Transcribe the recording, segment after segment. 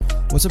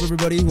What's up,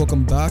 everybody?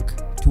 Welcome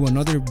back to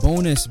another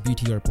bonus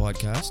BTR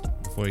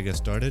podcast. Before we get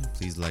started,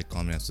 please like,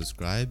 comment, and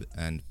subscribe,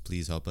 and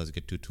please help us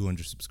get to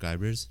 200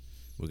 subscribers.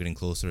 We're getting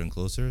closer and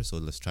closer, so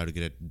let's try to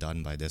get it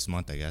done by this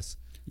month, I guess.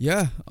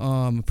 Yeah,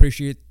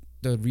 appreciate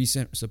the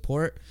recent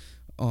support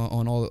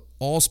on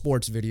all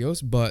sports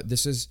videos, but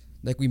this is,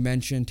 like we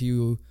mentioned to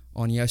you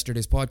on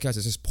yesterday's podcast,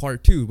 this is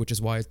part 2, which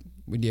is why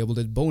we enabled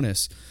a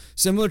bonus.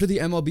 Similar to the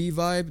MLB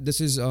vibe,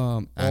 this is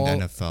and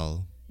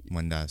NFL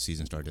when that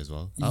season started as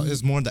well.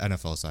 It's more on the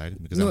NFL side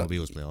because MLB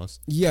was playoffs.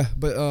 Yeah,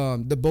 but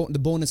the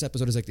bonus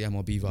episode is like the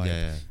MLB vibe.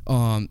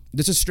 Yeah.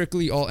 This is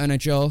strictly all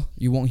NHL.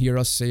 You won't hear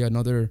us say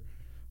another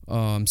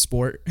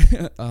sport,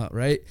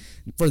 right?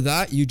 For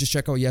that, you just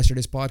check out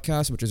yesterday's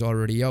podcast, which is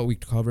already out. We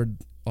covered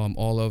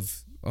all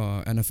of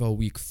NFL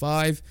Week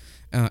 5,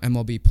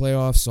 MLB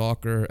playoffs,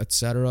 soccer,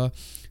 etc.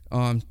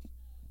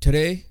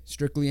 Today,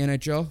 strictly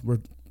NHL. We're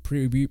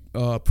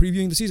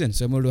previewing the season,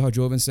 similar to how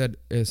Jovan said.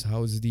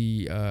 How's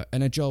the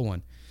NHL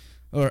one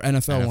or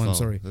NFL one?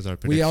 Sorry, those are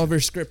we have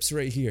our scripts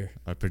right here.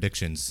 Our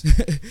predictions,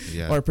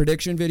 our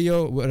prediction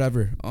video,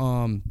 whatever.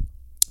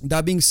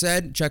 That being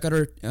said, check out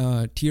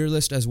our tier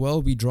list as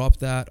well. We dropped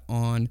that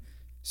on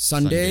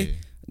Sunday.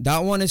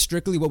 That one is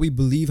strictly what we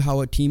believe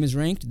how a team is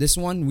ranked. This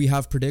one, we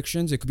have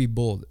predictions. It could be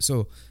bold.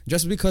 So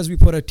just because we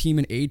put a team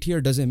in A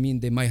tier doesn't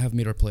mean they might have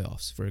made our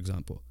playoffs, for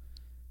example.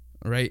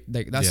 Right?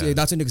 Like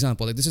that's an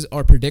example. Like, this is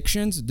our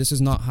predictions. This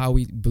is not how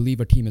we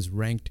believe a team is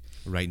ranked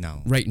right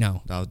now.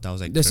 That was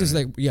like this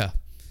current, is like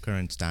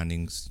current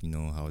standings. You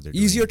know how they're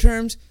easier doing.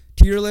 terms.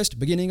 Tier list,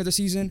 beginning of the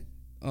season.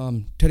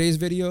 Today's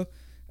video,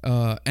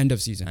 end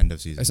of season.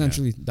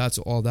 Essentially, that's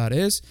all that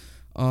is.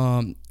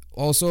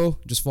 Also,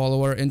 just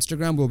follow our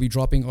Instagram. We'll be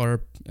dropping our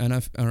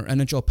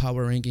NHL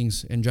power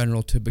rankings in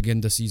general to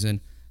begin the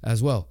season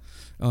as well.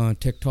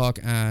 TikTok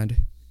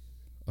and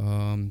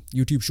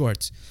YouTube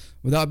Shorts.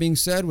 With that being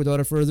said,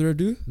 without further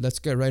ado, let's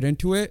get right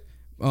into it.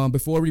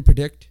 Before we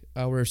predict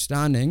our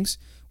standings,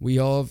 we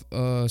have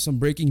some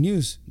breaking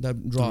news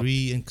that dropped.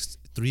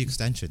 Three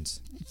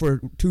extensions for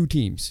 2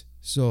 teams.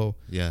 So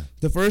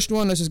the first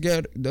one, let's just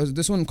get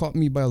this one caught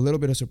me by a little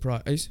bit of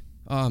surprise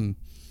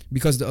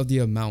because of the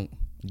amount.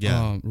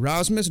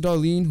 Rasmus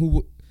Dahlin,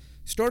 who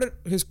started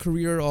his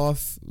career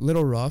off a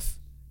little rough,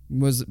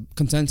 was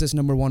consensus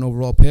number 1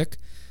 overall pick.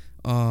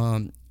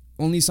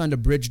 Only signed a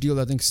bridge deal,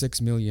 I think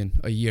 $6 million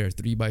a year,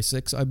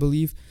 3x6, I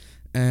believe.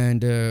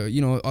 And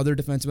other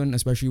defensemen,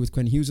 especially with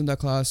Quinn Hughes in that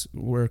class,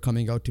 were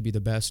coming out to be the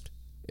best.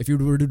 If you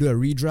were to do a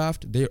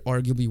redraft, they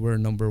arguably were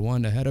number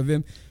 1 ahead of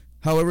him.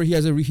 However, he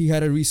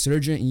had a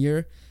resurgent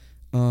year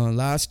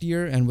last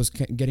year and was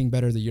getting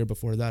better the year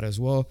before that as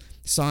well.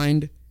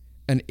 Signed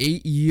an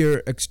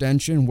 8-year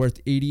extension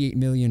worth $88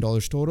 million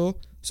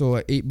total,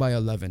 so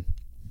 8x11.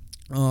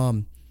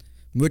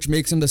 Which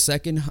makes him the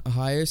second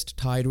highest,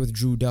 tied with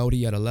Drew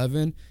Doughty at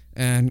 11,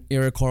 and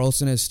Erik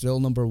Karlsson is still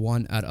number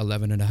 1 at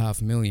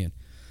 $11.5 million.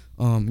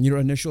 Your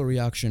initial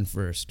reaction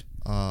first?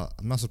 I'm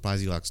not surprised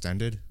he got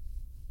extended.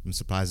 I'm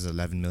surprised it's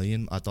 $11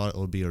 million. I thought it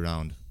would be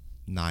around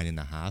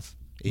 9.5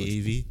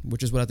 AAV,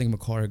 which is what I think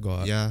Makar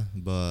got. Yeah,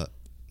 but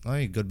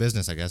good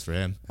business, I guess, for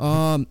him.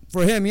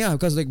 For him, yeah,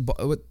 because like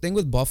the thing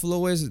with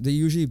Buffalo is they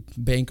usually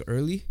bank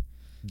early.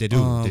 They do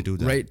that.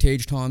 Right,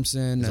 Tage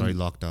Thompson. He's already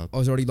locked up.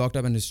 He's already locked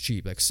up and it's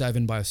cheap. Like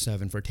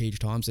 7x7 for Tage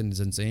Thompson is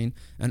insane.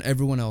 And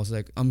everyone else,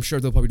 like I'm sure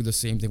they'll probably do the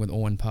same thing with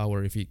Owen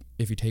Power if he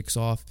takes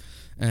off,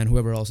 and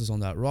whoever else is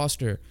on that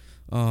roster.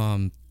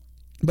 But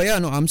yeah,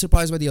 no, I'm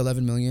surprised by the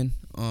 $11 million.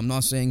 I'm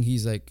not saying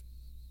he's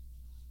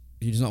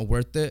not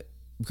worth it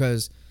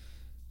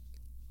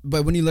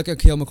but when you look at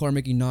Cale Makar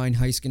making 9,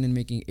 Heiskanen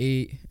making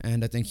 8,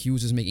 and I think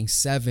Hughes is making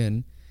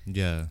 7.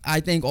 Yeah,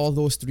 I think all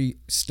those 3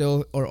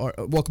 still are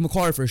well,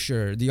 Makar for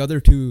sure. The other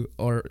 2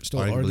 are still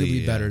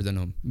arguably better than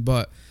him.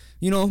 But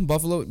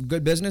Buffalo,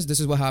 good business.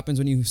 This is what happens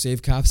when you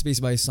save cap space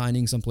by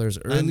signing some players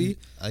early.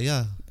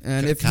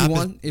 And if you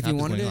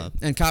wanted it,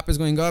 and cap is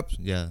going up.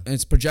 Yeah, and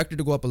it's projected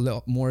to go up a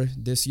lot more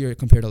this year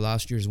compared to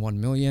last year's $1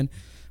 million.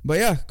 But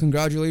yeah,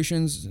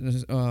 congratulations,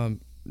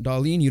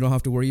 Dahlin. You don't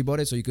have to worry about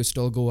it, so you could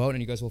still go out, and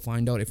you guys will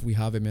find out if we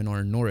have him in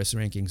our Norris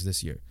rankings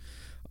this year.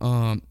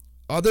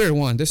 Other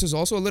one, this is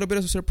also a little bit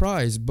of a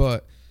surprise,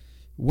 but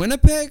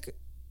Winnipeg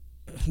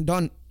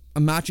done a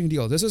matching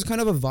deal. This is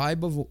kind of a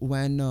vibe of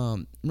when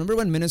remember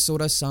when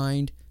Minnesota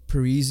signed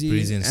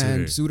Parise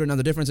and Suter. Now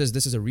the difference is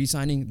this is a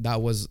re-signing.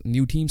 That was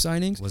new team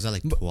signings. Was that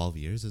like 12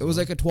 years? It was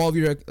like a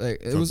 12-year.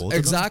 It was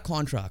exact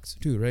contracts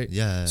too, right?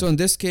 Yeah. So in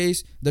this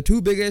case, the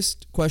 2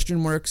 biggest question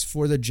marks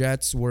for the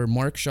Jets were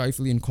Mark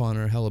Scheifele and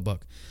Connor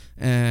Hellebuck.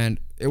 And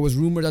it was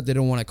rumored that they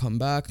don't want to come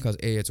back because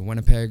it's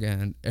Winnipeg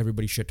and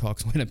everybody shit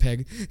talks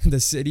Winnipeg,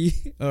 the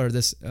city, or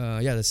the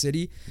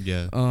city.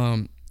 Yeah.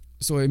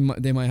 So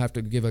they might have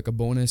to give like a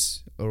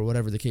bonus or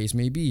whatever the case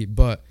may be.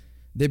 But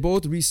they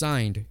both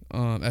re-signed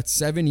at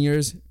 7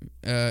 years,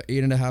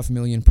 $8.5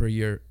 million per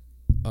year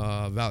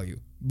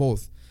value.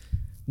 Both.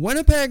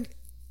 Winnipeg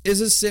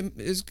it's a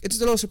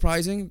little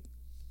surprising.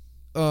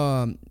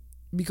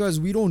 Because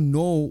we don't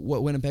know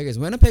what Winnipeg is.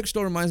 Winnipeg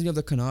still reminds me of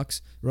the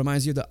Canucks,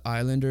 reminds you of the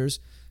Islanders,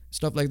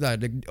 stuff like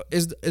that. Like,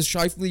 is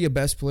Scheifele your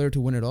best player to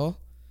win it all?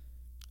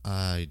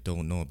 I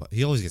don't know about.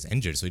 He always gets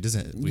injured, so he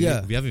doesn't. We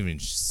haven't even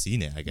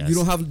seen it. I guess you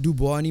don't have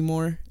Dubois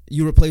anymore.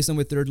 You replace them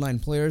with third line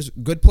players,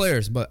 good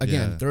players, but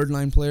again, third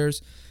line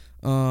players.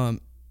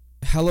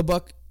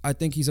 Hellebuck, I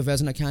think he's a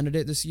Vezina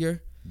candidate this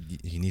year.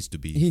 He needs to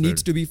be. He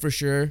needs to be for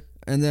sure.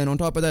 And then on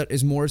top of that,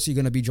 is Morrissey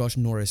gonna be Josh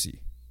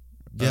Norrisy?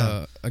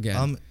 Yeah.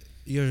 Again.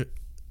 You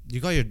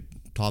got your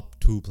top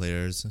 2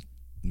 players,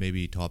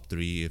 maybe top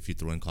 3 if you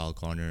throw in Kyle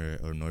Connor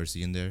or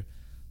Norrisy in there.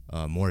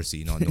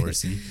 Morrissey, not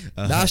Norrisy.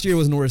 Last year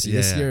was Norrisy.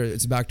 This year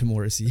it's back to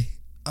Morrissey.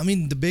 I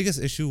mean, the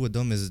biggest issue with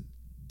them is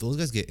those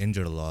guys get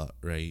injured a lot,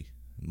 right?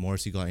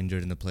 Morrissey got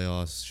injured in the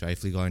playoffs.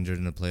 Scheifele got injured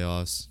in the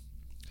playoffs.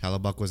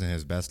 Hellebuck wasn't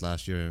his best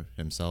last year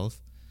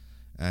himself.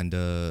 And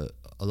a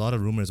lot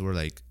of rumors were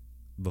like,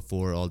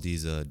 before all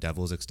these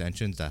Devils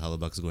extensions, that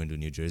Hellebuck's going to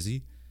New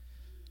Jersey.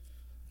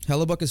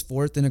 Hellebuck is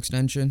 4th in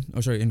extension.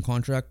 In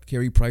contract.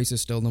 Carey Price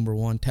is still number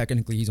 1.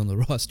 Technically, he's on the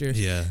roster.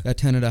 Yeah. At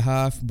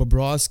 10.5.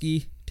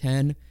 Bobrovsky,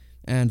 10.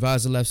 And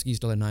Vasilevsky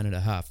still at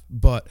 9.5.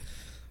 But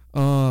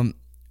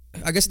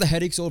I guess the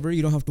headache's over.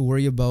 You don't have to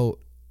worry about...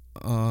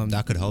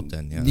 that could help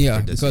then, yeah.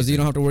 Yeah, because you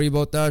don't have to worry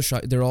about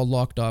that. They're all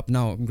locked up.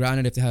 Now,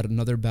 granted, if they had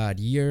another bad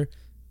year,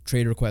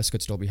 trade requests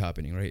could still be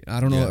happening, right? I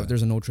don't know if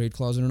there's a no-trade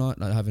clause or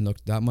not. I haven't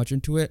looked that much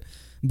into it.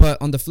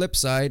 But on the flip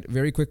side,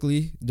 very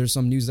quickly, there's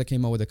some news that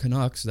came out with the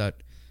Canucks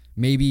that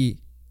maybe...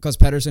 Because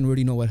Pettersson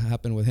already know what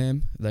happened with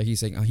him, that he's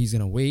saying he's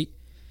going to wait.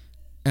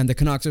 And the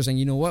Canucks are saying,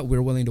 you know what,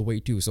 we're willing to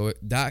wait too. So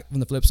that, on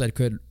the flip side,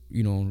 could,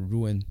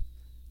 ruin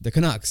the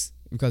Canucks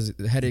because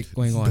the headache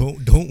going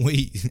on. Don't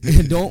wait.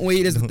 Don't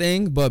wait is the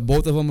thing, but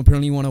both of them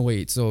apparently want to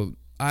wait. So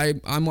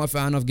I'm a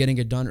fan of getting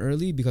it done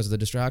early because of the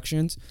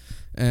distractions.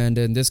 And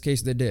in this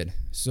case, they did.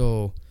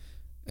 So,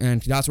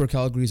 and that's where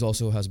Calgary's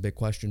also has big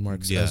question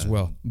marks as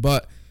well.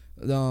 But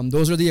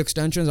those are the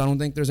extensions. I don't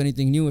think there's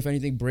anything new. If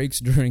anything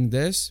breaks during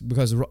this,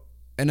 because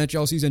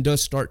NHL season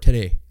does start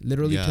today.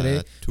 Literally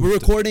today. We're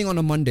recording on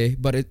a Monday,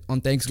 but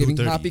on Thanksgiving.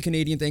 Happy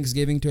Canadian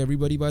Thanksgiving to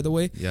everybody, by the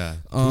way. Yeah.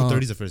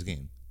 2:30 is the first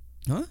game.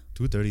 Huh?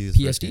 2:30 is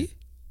the PST? first game.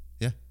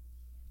 Yeah.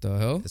 The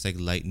hell? It's like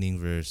Lightning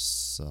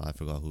versus I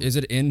forgot who. Is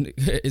it in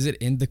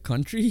the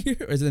country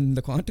or is it in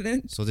the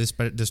continent? So there's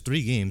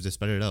 3 games. They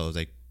spread it out. It was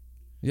like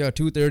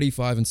 2:30,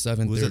 5, and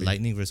 7:30. Who's it?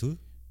 Lightning versus who?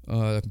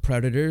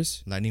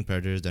 Predators. Lightning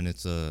Predators. Then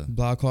it's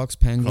Blackhawks,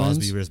 Penguins.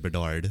 Crosby versus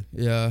Bedard.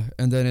 Yeah,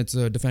 and then it's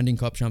defending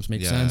Cup champs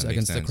makes sense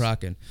against the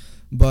Kraken.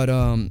 But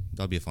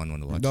that'll be a fun one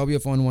to watch. That'll be a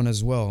fun one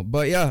as well.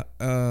 But yeah,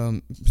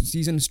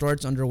 season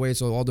starts underway,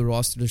 so all the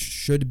rosters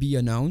should be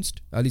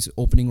announced, at least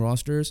opening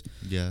rosters.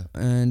 Yeah.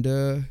 And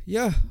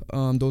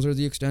those are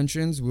the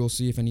extensions. We'll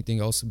see if anything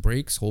else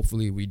breaks.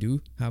 Hopefully, we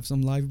do have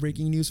some live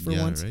breaking news for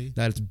once. Right.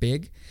 That's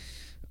big.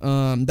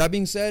 That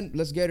being said,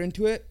 let's get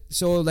into it.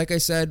 So, like I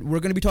said, we're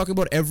going to be talking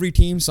about every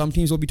team. Some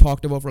teams will be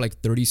talked about for like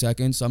 30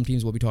 seconds. Some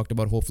teams will be talked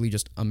about hopefully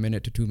just a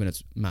minute to 2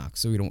 minutes max,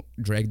 so we don't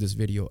drag this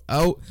video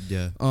out.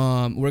 Yeah.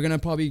 We're going to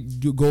probably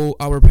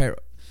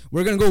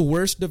we're going to go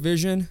worst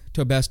division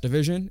to best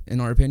division,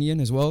 in our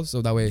opinion, as well.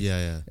 So that way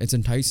it's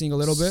enticing a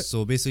little bit.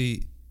 So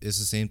basically, it's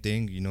the same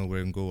thing.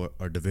 We're going to go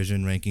our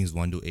division rankings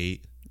 1 to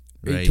 8.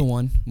 8 to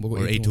 1. We'll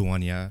go 8 to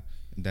 1, yeah.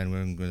 And then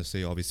we're going to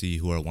say, obviously,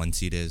 who our 1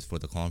 seed is for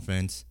the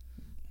conference.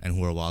 And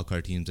who our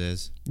wildcard teams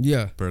is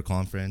per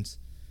conference.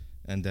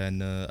 And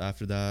then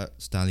after that,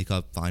 Stanley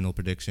Cup final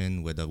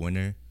prediction with a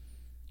winner.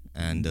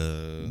 And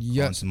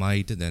Conn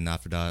Smythe. Then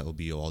after that, it'll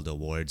be all the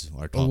awards.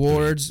 Our top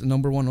awards, 3.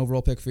 Number 1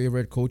 overall pick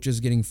favorite, coaches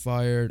getting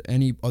fired,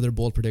 any other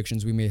bold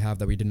predictions we may have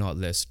that we did not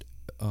list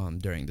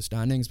during the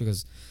standings.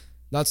 Because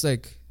that's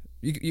like,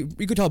 you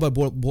could tell about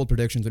bold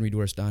predictions when we do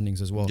our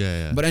standings as well.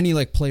 Yeah. But any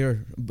like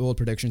player bold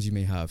predictions you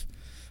may have.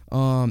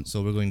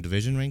 So we're going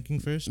division ranking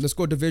first? Let's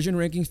go division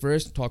ranking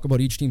first. Talk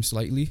about each team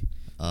slightly.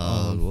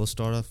 We'll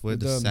start off with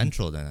the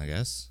Central then, I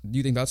guess. Do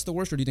you think that's the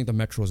worst or do you think the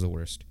Metro is the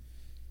worst?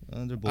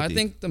 They're both I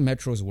think the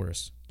Metro is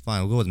worse. Fine,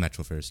 we'll go with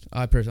Metro first.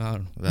 I don't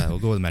know. Yeah, we'll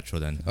go with Metro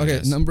then.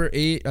 Okay, number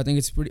 8, I think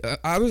it's pretty...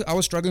 I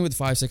was struggling with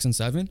 5, 6, and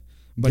 7.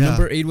 But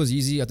number 8 was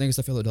easy. I think it's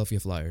the Philadelphia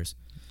Flyers.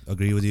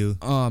 Agree with you.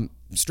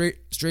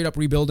 Straight up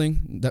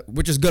rebuilding,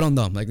 which is good on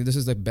them. Like, this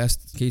is the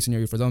best case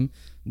scenario for them.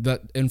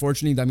 But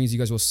unfortunately, that means you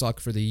guys will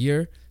suck for the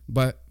year.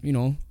 But,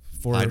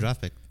 for high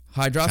draft pick.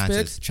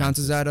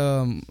 Chances at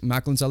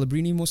Macklin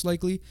Celebrini most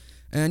likely.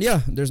 And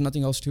yeah, there's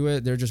nothing else to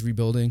it. They're just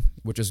rebuilding,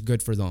 which is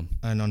good for them.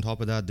 And on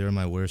top of that, they're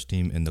my worst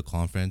team in the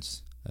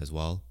conference as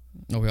well.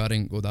 Okay, I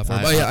didn't go that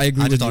far. But yeah, I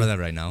agree. I just thought of that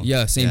right now.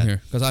 Yeah, same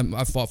here. Because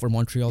I fought for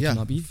Montreal to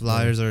not be.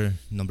 Flyers are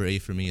number 8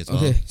 for me as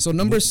well. Okay, so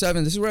number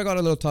 7. This is where I got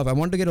a little tough. I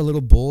wanted to get a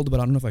little bold, but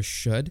I don't know if I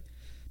should.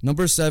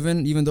 Number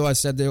 7, even though I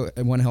said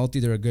when healthy,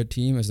 they're a good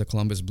team, is the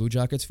Columbus Blue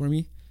Jackets for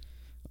me.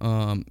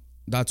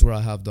 That's where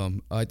I have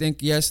them. I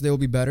think, yes, they will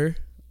be better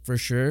for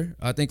sure.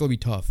 I think it'll be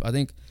tough. I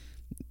think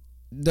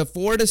the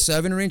 4 to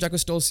 7 range, I could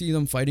still see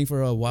them fighting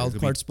for a wild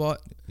card spot.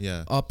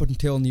 Yeah. Up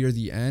until near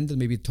the end,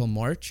 maybe till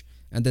March,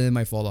 and then it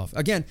might fall off.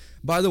 Again,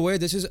 by the way,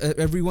 this is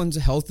everyone's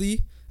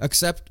healthy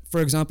Except,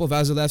 for example,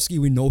 Vasilevsky,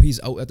 we know he's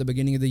out at the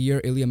beginning of the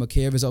year. Ilya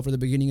Mikheyev is out for the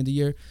beginning of the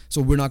year.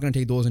 So we're not going to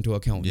take those into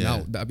account. Yeah.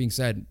 Now, that being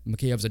said,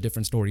 Mikheyev's a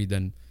different story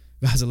than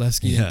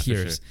Vasilevsky and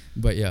Kiers. Sure.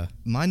 But yeah.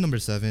 My number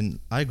 7,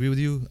 I agree with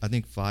you. I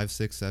think 5,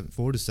 6, 7,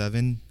 4 to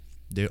 7,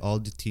 they're all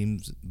the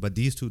teams. But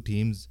these two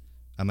teams,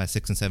 I'm at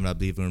 6 and 7, I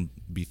believe, are going to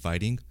be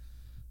fighting.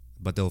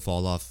 But they'll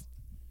fall off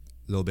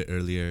a little bit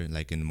earlier,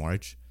 like in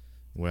March.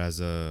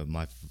 Whereas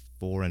my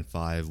 4 and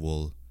 5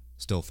 will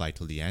still fight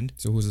till the end.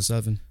 So who's the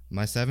 7?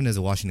 My 7 is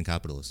the Washington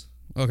Capitals.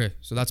 Okay,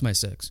 so that's my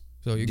 6.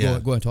 So you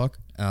go and talk.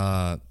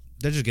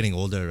 They're just getting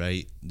older,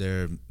 right?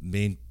 Their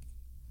main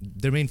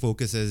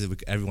focus is,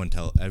 everyone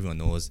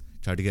knows,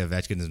 try to get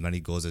Ovechkin as many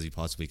goals as you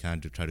possibly can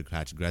to try to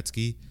catch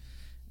Gretzky.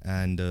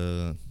 And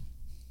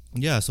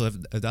so if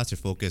that's your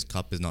focus,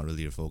 Cup is not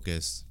really your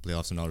focus.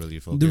 Playoffs are not really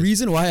your focus. The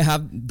reason why I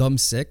have them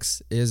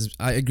 6 is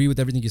I agree with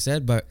everything you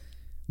said, but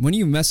when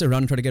you mess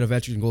around and try to get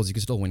Ovechkin goals, you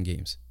can still win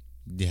games.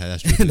 Yeah,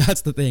 that's true.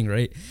 That's the thing,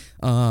 right?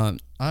 I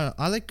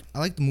like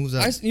the moves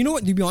that... you know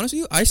what, to be honest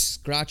with you, I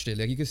scratched it.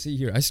 Like you can see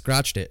here, I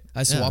scratched it.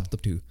 I swapped the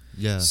two.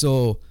 Yeah.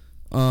 So,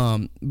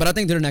 but I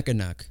think they're neck and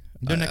neck.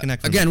 They're neck and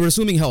neck. Again, we're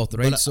assuming health,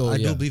 right? But so I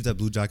do believe that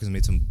Blue Jackets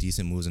made some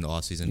decent moves in the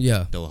offseason.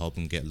 Yeah. That will help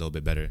them get a little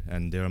bit better.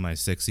 And they're my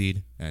 6th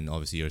seed. And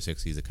obviously your 6th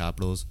seed is the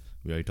Capitals.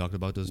 We already talked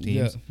about those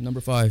teams. Yeah,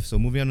 number 5. So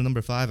moving on to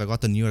number 5, I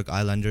got the New York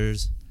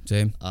Islanders.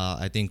 Same.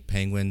 I think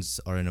Penguins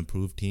are an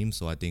improved team,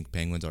 so I think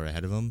Penguins are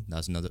ahead of them.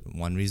 That's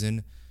one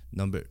reason.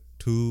 Number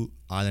 2,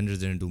 Islanders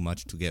didn't do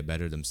much to get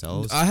better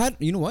themselves.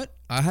 You know what?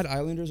 I had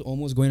Islanders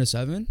almost going to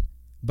 7,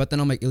 but then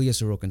I'm like, Ilya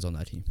Sorokin's on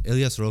that team.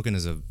 Ilya Sorokin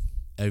is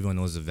everyone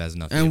knows the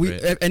Vezina favorite. And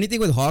we anything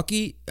with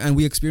hockey, and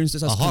we experienced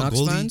this as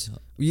Canucks fans.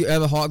 We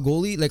have a hot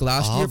goalie. Like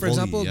last year, for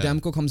example,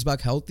 Demko comes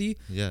back healthy,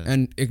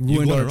 and it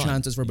ruined our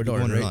chances for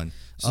Bedard, right?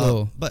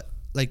 So, but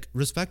like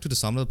respect to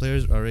some of the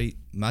players, all right.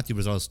 Matthew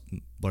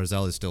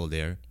Barzal is still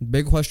there.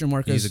 Big question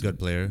mark. He's a good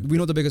player. We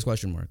know the biggest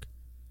question mark.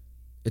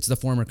 It's the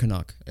former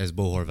Canuck. As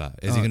Bo Horvat.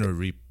 Is he going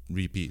to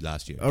repeat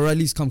last year? Or at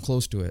least come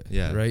close to it.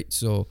 Yeah. Right?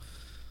 So,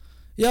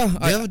 yeah.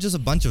 They have just a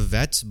bunch of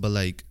vets, but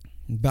like...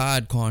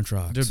 Bad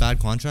contracts. They're bad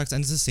contracts,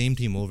 and it's the same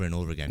team over and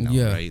over again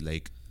now, right?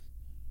 Like,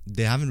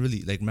 they haven't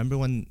really... Like, remember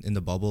when in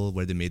the bubble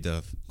where they made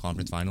the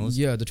conference finals?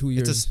 Yeah, the 2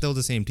 years. It's still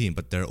the same team,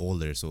 but they're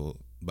older, so...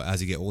 But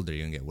as you get older,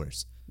 you're going to get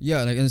worse.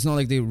 Yeah, like, and it's not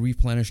like they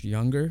replenished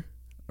younger,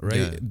 right?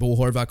 Yeah. Bo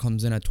Horvat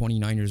comes in at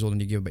 29 years old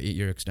and you give him an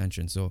 8-year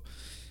extension, so...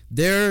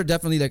 They're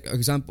definitely like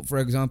for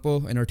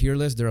example, in our tier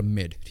list, they're a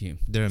mid team.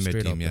 They're a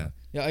mid team, yeah.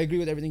 Yeah, I agree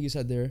with everything you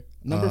said there.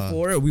 Number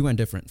 4, we went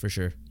different for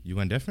sure. You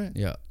went different?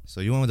 Yeah.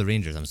 So you went with the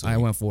Rangers, I'm sorry. I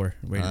went 4.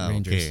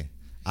 Rangers. Okay.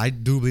 I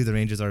do believe the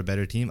Rangers are a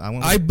better team.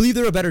 I believe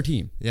they're a better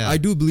team. Yeah. I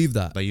do believe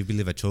that. But you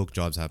believe a choke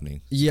job's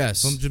happening. Yes.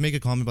 So just make a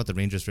comment about the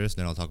Rangers first,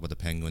 then I'll talk about the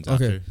Penguins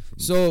after.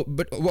 So,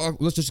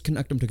 let's just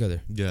connect them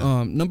together.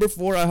 Yeah. Number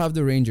 4, I have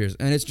the Rangers.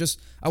 And it's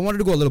just, I wanted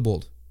to go a little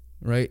bold,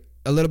 right?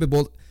 A little bit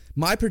bold.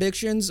 My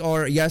predictions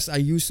are, yes, I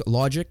use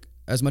logic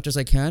as much as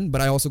I can,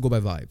 but I also go by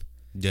vibe.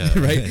 Yeah.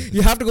 Right?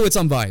 You have to go with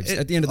some vibes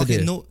at the end of the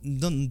day. No,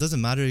 doesn't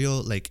matter,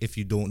 yo. Like, if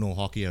you don't know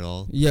hockey at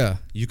all, yeah,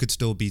 you could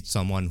still beat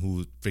someone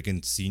who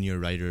freaking senior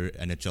writer,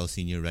 NHL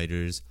senior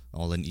writers,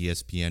 all in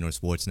ESPN or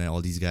Sportsnet,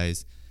 all these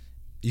guys.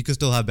 You could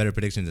still have better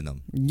predictions than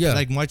them. Yeah.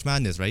 Like March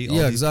Madness, right?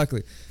 Yeah,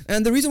 exactly.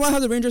 And the reason why I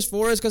have the Rangers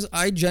 4 is because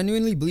I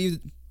genuinely believe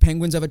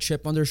Penguins have a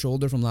chip on their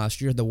shoulder from last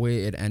year, the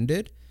way it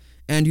ended.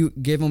 And you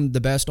gave them the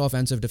best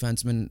offensive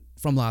defenseman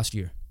from last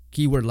year.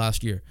 Keyword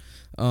last year.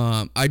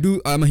 I'm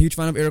a huge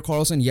fan of Erik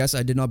Karlsson. Yes,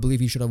 I did not believe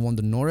he should have won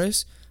the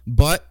Norris,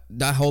 but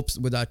that helps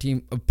with that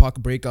team. A puck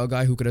breakout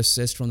guy who could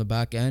assist from the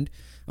back end.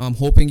 I'm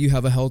hoping you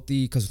have a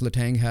healthy, because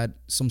Letang had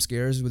some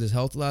scares with his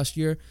health last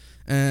year.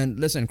 And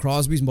listen,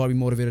 Crosby's probably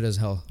motivated as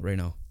hell right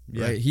now.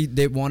 Yeah. Right?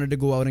 They wanted to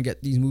go out and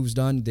get these moves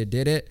done. They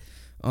did it.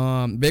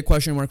 Big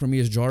question mark for me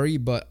is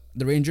Jari, but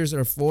the Rangers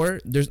are 4.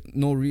 There's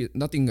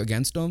nothing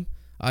against them.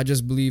 I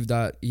just believe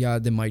that, yeah,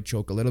 they might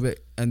choke a little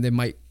bit, and they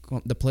might,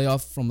 the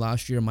playoff from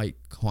last year might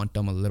haunt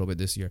them a little bit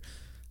this year.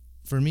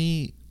 For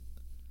me,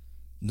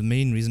 the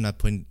main reason I'm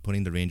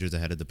putting the Rangers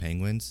ahead of the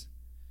Penguins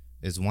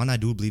is, one, I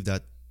do believe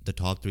that the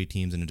top 3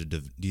 teams in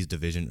this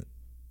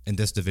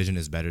division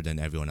is better than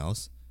everyone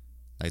else.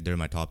 Like, they're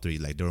my top 3.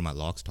 Like, they were my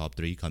locks, top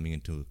 3 coming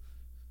into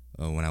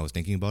when I was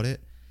thinking about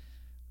it.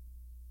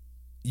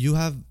 You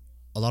have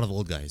a lot of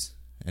old guys,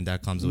 and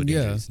that comes with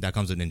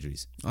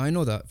injuries. I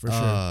know that for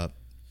sure.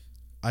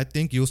 I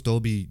think you'll still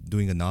be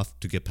doing enough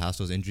to get past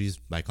those injuries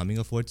by coming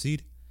a 4th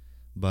seed,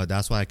 but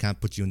that's why I can't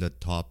put you in the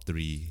top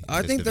 3.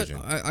 I think division.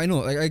 That I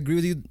know. I agree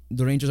with you.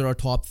 The Rangers are our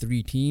top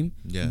 3 team,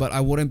 but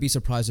I wouldn't be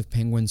surprised if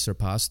Penguins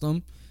surpass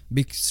them,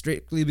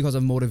 strictly because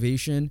of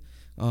motivation.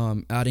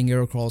 Adding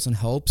Erik Karlsson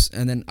helps,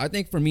 and then I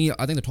think for me,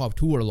 I think the top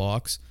 2 are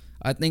locks.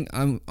 I think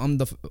I'm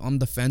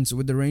the fence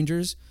with the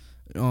Rangers.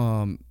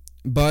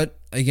 But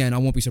again, I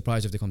won't be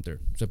surprised if they come through.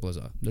 Simple as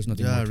that. There's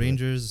nothing. Yeah,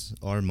 Rangers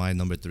are my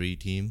number 3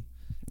 team.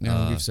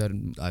 Yeah, I've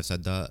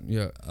said that.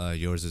 Yeah.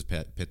 Yours is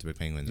Pittsburgh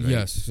Penguins, right?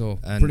 Yes. So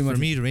and pretty for much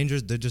me, the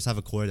Rangers, they just have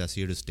a core that's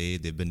here to stay.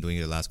 They've been doing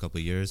it the last couple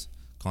of years.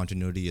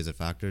 continuity is a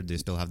factor. They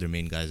still have their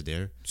main guys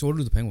there. So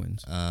do the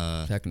Penguins,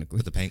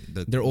 technically. But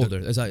they're older.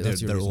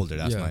 They're older.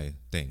 That's my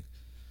thing.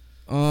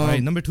 All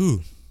right, number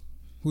 2.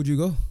 Who'd you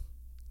go?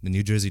 The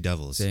New Jersey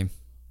Devils. Same.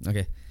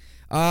 Okay.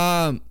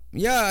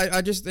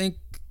 I just think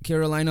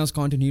Carolina's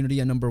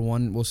continuity at number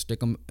 1 will stick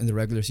them in the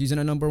regular season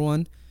at number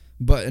 1.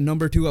 But at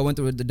number 2, I went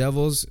with the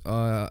Devils.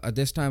 At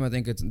this time, I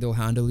think they'll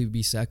handily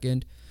be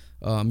second.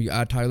 You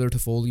add Tyler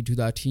Toffoli to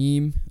that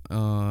team.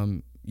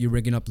 You're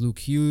rigging up Luke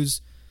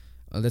Hughes.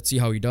 Let's see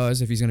how he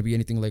does, if he's going to be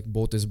anything like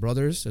both his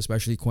brothers,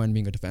 especially Quinn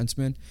being a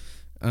defenseman.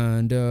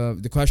 And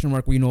the question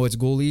mark, we know it's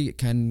goalie.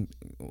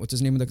 What's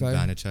his name of the guy?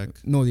 Vanacek.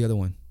 No, the other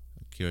one.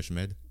 Kira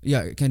Schmid.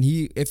 Yeah,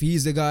 if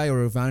he's the guy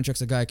or if Vanacek's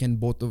the guy, can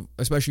both of,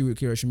 especially with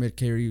Kira Schmid,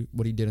 carry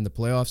what he did in the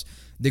playoffs.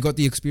 They got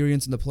the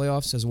experience in the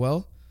playoffs as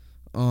well.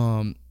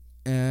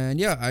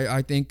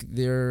 I think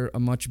they're a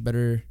much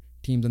better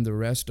team than the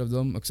rest of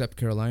them, except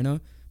Carolina.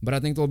 But I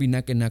think they'll be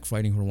neck and neck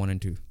fighting for 1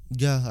 and 2.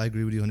 Yeah, I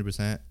agree with you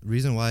 100%.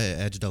 Reason why I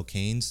edged out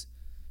Canes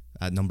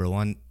at number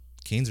 1,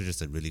 Canes are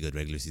just a really good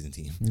regular season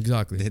team.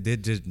 Exactly.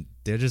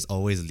 They're just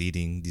always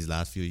leading these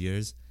last few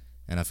years.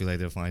 And I feel like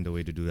they'll find a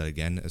way to do that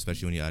again,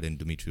 especially when you add in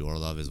Dmitry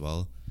Orlov as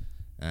well.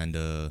 And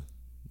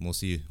we'll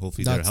see.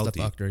 Hopefully they're healthy. That's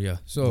the factor, yeah.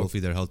 So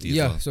hopefully they're healthy as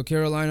well. Yeah, so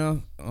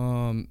Carolina,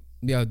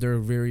 they're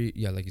very,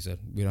 like you said,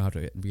 we don't have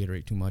to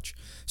reiterate too much.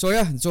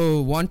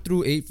 So 1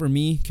 through 8 for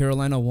me.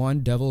 Carolina 1,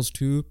 Devils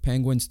 2,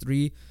 Penguins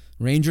 3,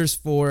 Rangers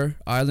 4,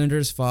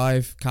 Islanders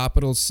 5,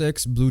 Capitals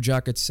 6, Blue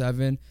Jackets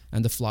 7,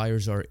 and the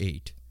Flyers are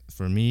 8.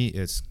 For me,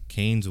 it's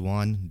Canes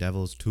 1,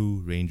 Devils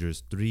 2,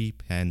 Rangers 3,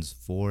 Pens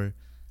 4,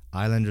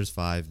 Islanders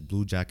 5,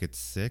 Blue Jackets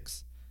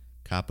 6,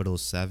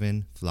 Capitals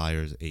 7,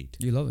 Flyers 8.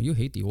 You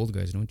hate the old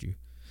guys, don't you?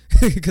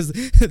 Because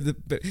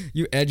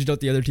you edged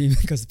out the other team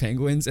because of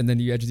Penguins, and then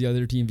you edged the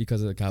other team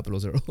because of the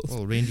Capitals are old.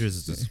 Well, Rangers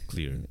is just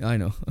clear. I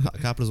know.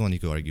 Capitals one you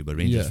could argue, but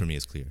Rangers for me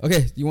is clear.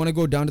 Okay, you want to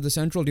go down to the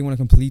Central? Or do you want to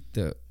complete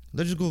the?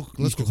 Let's go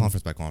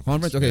conference by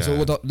conference. Okay, so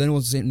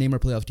we'll name our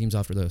playoff teams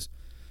after this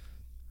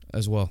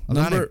as well.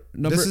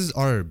 This is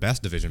our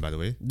best division, by the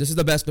way. This is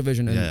the best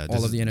division in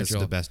all of the NHL. This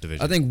is the best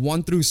division. I think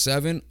 1 through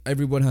 7,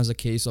 everyone has a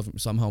case of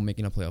somehow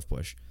making a playoff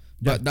push.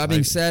 But that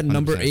being said, 100%.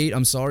 Number 8,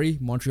 I'm sorry,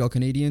 Montreal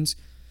Canadiens.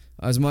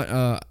 As much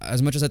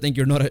as I think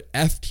you're not an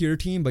F tier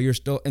team, but you're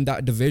still in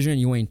that division,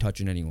 you ain't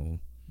touching anyone.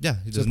 Yeah,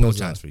 there's no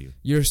chance for you.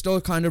 You're still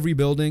kind of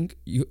rebuilding.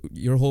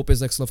 Your hope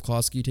is like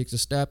Slafkovsky takes a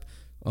step.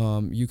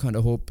 You kind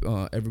of hope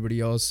everybody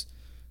else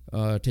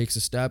takes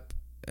a step.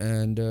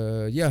 And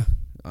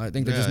I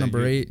think they're just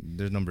number 8.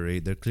 They're number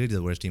 8. They're clearly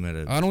the worst team at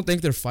it. I don't think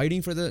they're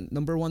fighting for the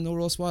number 1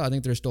 overall spot. I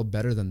think they're still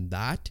better than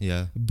that.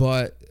 Yeah.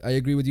 But I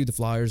agree with you. The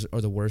Flyers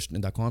are the worst in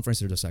that conference.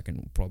 They're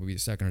probably the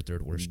second or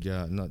third worst.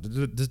 Yeah. No,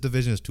 this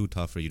division is too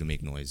tough for you to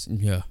make noise.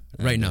 Yeah.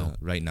 Right now.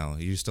 Right now.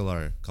 You still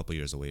are a couple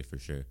years away for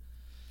sure.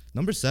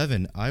 Number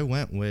 7, I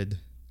went with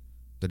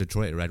the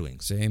Detroit Red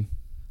Wings. Same.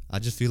 I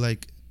just feel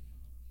like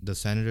the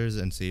Senators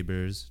and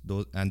Sabres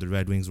and the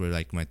Red Wings were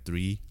like my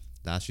 3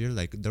 last year.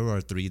 Like there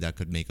were 3 that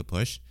could make a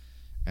push.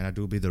 And I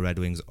do believe the Red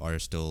Wings are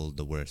still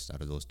the worst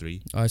out of those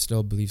 3. I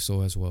still believe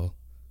so as well.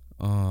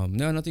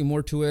 Nothing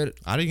more to it.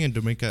 I think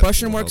DeBrincat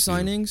question mark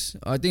signings.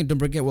 I think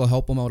DeBrincat will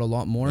help them out a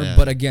lot more. Yeah.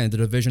 But again, the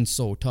division's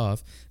so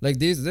tough. Like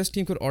this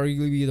team could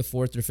arguably be the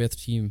 4th or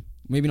 5th team.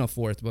 Maybe not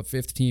 4th, but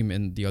 5th team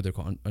in the other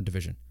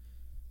division.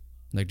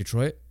 Like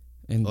Detroit.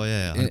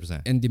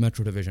 100%. In the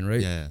Metro division, right?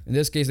 Yeah. In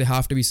this case, they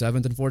have to be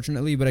 7th,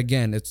 unfortunately. But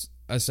again,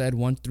 I said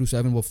 1 through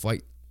 7 will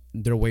fight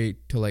their way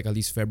to like at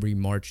least February,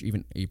 March,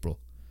 even April.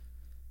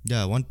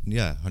 Yeah,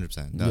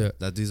 100%.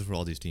 That these are for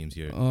all these teams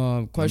here.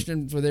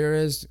 Question for there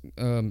is,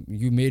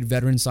 you made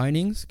veteran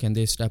signings. Can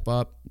they step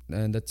up?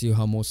 And let's see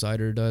how Mo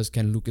Sider does.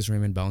 Can Lucas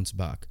Raymond bounce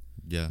back?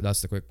 Yeah,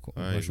 that's the quick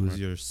question. All right, who's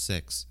your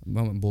 6?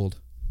 I went bold.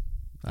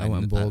 I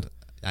went bold.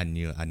 I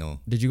know.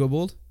 Did you go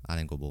bold? I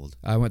didn't go bold.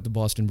 I went the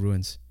Boston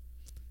Bruins.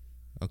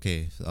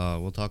 Okay,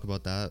 we'll talk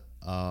about that.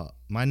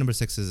 My number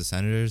 6 is the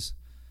Senators.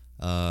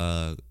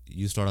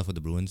 You start off with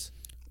the Bruins.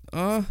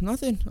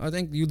 Nothing. I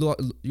think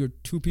your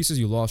 2 pieces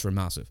you lost were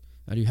massive,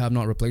 and you have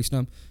not replaced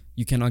them.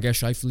 You cannot get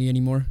Scheifele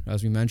anymore,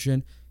 as we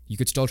mentioned. You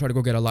could still try to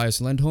go get Elias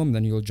Lindholm,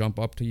 then you'll jump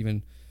up to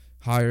even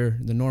higher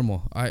than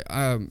normal.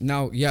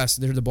 Now, yes,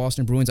 they're the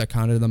Boston Bruins. I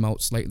counted them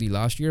out slightly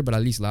last year, but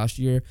at least last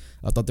year,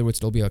 I thought there would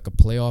still be like a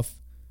playoff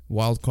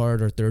wild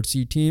card or 3rd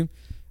seed team.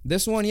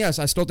 This one, yes,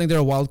 I still think they're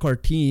a wild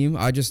card team.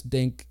 I just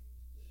think,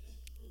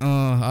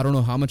 I don't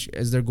know how much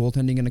is their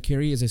goaltending going to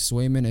carry. Is it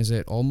Swayman? Is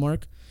it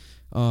Allmark?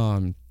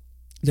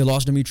 They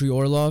lost Dmitry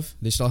Orlov.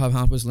 They still have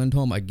Hampus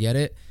Lindholm. I get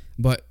it.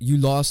 But you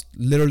lost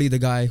literally the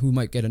guy who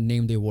might get a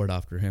name the award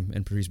after him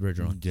in Patrice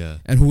Bergeron. Yeah.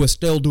 And who was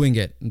still doing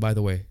it, by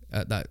the way,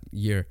 at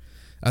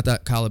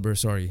that caliber,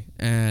 sorry.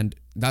 And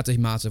that's a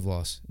massive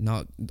loss.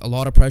 Now, a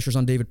lot of pressures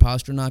on David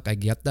Pastrnak. I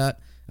get that.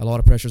 A lot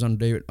of pressures on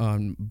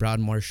Brad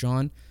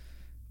Marchand.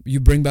 You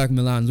bring back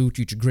Milan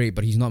Lucic, great,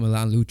 but he's not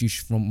Milan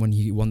Lucic from when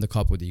he won the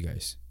cup with you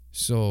guys.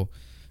 So,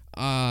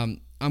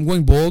 I'm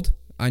going bold.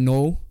 I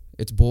know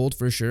it's bold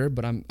for sure,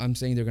 but I'm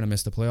saying they're going to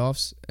miss the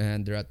playoffs,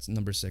 and they're at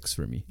number 6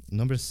 for me.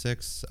 Number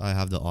 6, I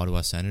have the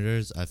Ottawa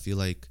Senators. I feel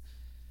like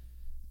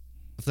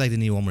I feel like they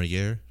need one more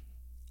year.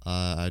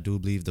 I do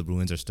believe the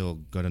Bruins are still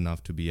good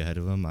enough to be ahead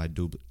of them. I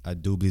do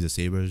believe the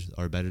Sabres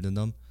are better than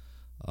them.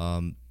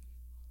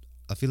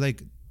 I feel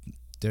like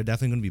they're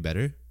definitely going to be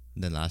better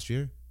than last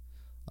year.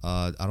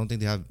 I don't think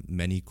they have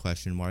many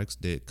question marks.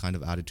 They kind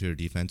of added to their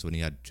defense when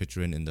you had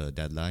Chicherin in the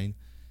deadline,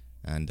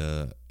 and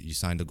you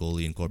signed a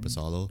goalie in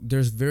Korpisalo.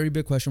 There's very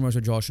big question marks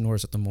with Josh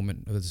Norris at the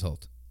moment with his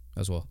health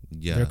as well.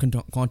 Yeah. They're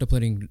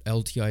contemplating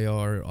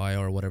LTIR,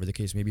 IR, whatever the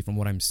case may be from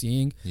what I'm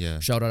seeing.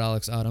 Yeah. Shout out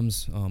Alex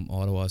Adams,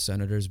 Ottawa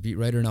Senators beat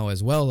writer now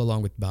as well,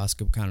 along with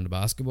Canada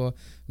basketball,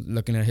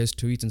 looking at his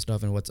tweets and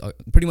stuff, and what's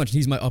pretty much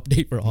he's my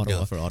update for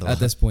Ottawa, at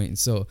this point.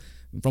 So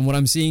from what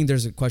I'm seeing,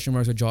 there's a question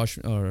marks with Josh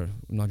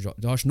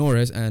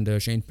Norris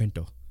and Shane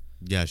Pinto.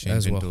 Yeah, Shane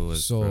Pinto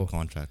was for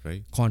contract,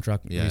 right?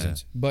 Contract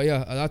reasons. But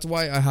yeah, that's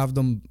why I have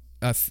them.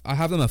 I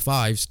have them at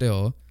 5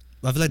 still.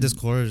 I feel like this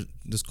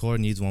core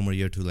needs one more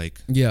year to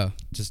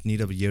just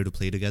need a year to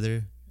play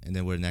together, and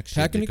then we're next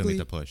year they can make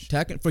the push.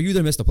 For you,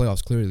 they missed the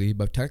playoffs clearly,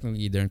 but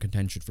technically they're in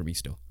contention for me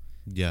still.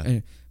 Yeah.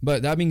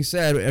 But that being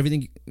said,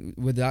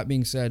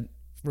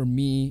 for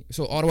me,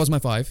 so Ottawa's my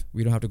 5.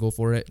 We don't have to go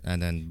for it.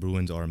 And then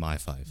Bruins are my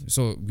 5.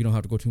 So we don't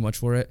have to go too much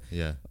for it.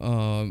 Yeah.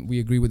 We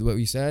agree with what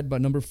we said,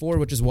 but number 4,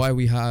 which is why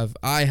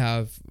I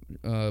have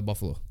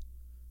Buffalo.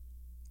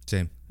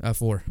 Same. At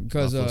 4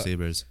 because Buffalo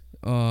Sabres.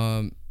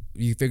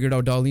 You figured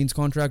out Darlene's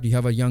contract. You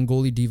have a young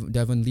goalie,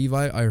 Devin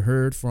Levi. I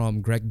heard from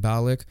Greg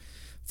Ballack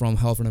from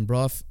Halford and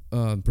Bruff,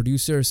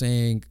 producer,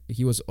 saying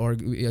he was I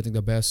think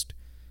the best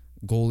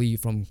goalie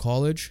from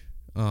college.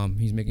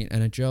 He's making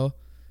NHL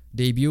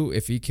debut.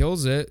 If he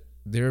kills it,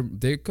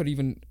 they could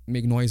even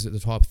make noise at the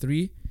top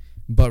 3.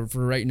 But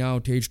for right now,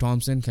 Tage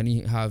Thompson, can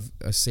he have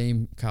a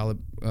same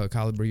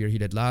caliber year he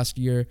did last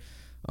year?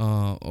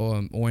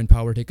 Owen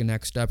Power take a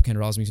next step. Can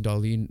Rasmus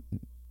Dahlin?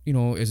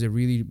 Is it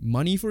really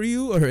money for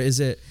you, or is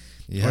it?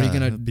 Yeah, are you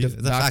gonna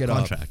back it up?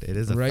 Contract. It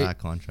is a fat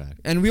contract,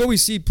 and we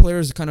always see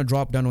players kind of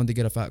drop down when they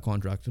get a fat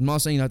contract. I'm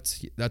not saying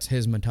that's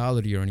his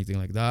mentality or anything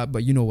like that,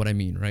 but you know what I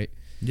mean, right?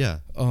 Yeah.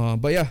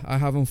 But yeah, I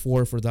have him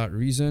 4 for that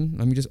reason.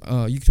 Let me just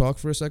you talk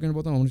for a second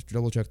about them. I want to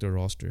double check their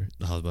roster.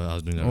 I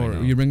was doing that right now.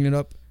 Are you bringing it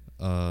up?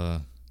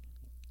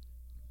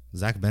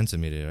 Zach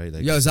Benson made it, right?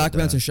 Zach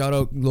Benson. Shout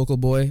out local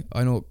boy.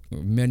 I know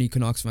many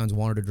Canucks fans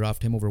wanted to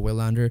draft him over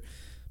Willander,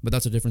 but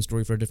that's a different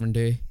story for a different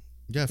day.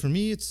 Yeah, for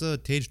me, it's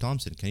Tage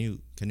Thompson. Can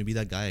you be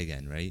that guy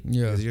again, right?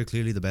 Yeah. Because you're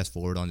clearly the best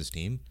forward on this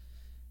team.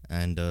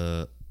 And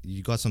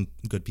you got some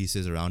good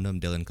pieces around him.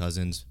 Dylan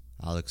Cousins,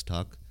 Alex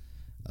Tuck.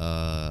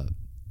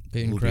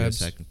 Peyton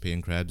Krebs.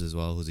 Peyton Krebs as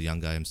well, who's a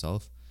young guy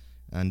himself.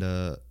 And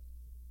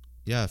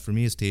for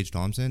me, it's Tage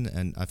Thompson.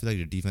 And I feel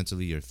like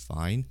defensively, you're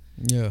fine.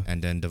 Yeah.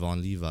 And then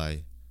Devon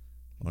Levi.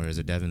 Or is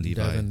it Devin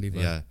Levi? Devin Levi.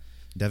 Yeah.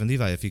 Devin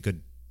Levi, if he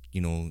could,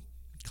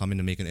 come in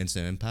to make an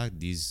instant impact,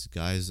 these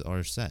guys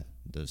are set.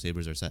 The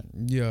Sabres are set.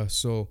 Yeah,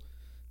 so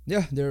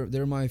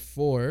they're my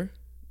 4.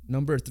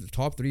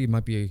 Top 3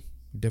 might be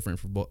different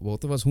for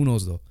both of us. Who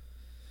knows though?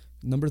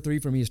 Number 3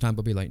 for me is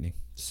Tampa Bay Lightning.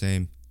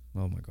 Same.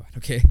 Oh my god.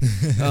 Okay.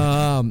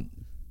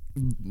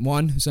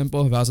 One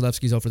simple.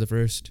 Vasilevsky's out for the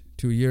first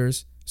 2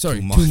 years. Sorry,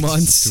 2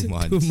 months. 2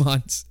 months. 2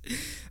 months.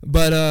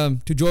 But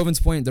to Jovin's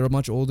point, they're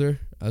much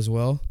older as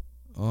well.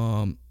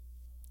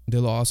 They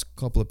lost a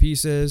couple of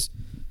pieces.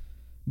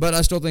 But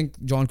I still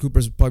think John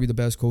Cooper's probably the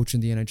best coach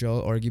in the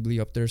NHL, arguably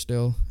up there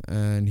still,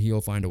 and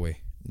he'll find a way.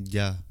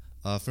 Yeah.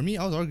 For me,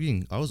 I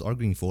was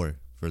arguing for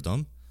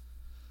them.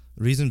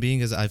 Reason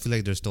being is I feel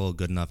like they're still a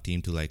good enough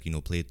team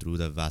to play through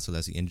the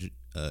Vasilevsky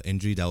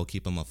injury that will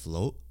keep them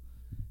afloat.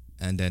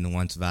 And then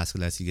once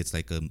Vasilevsky gets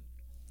a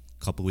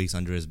couple weeks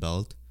under his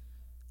belt,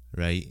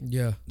 right?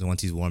 Yeah. Then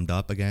once he's warmed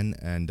up again,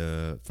 and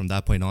from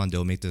that point on,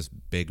 they'll make this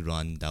big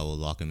run that will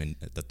lock him in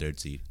at the 3rd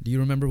seed. Do you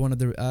remember one of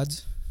their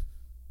ads?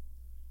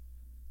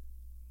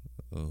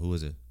 Who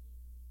was it?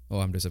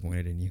 Oh, I'm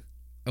disappointed in you.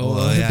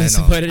 Yeah,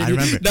 disappointed in you. I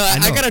remember. No,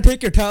 I gotta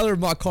take your Tyler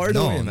card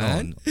away,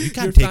 man. No. You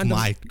can't take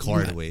my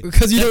card away.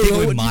 Because you don't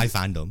know with my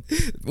fandom.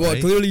 Well,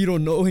 right? Clearly you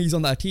don't know he's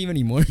on that team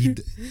anymore.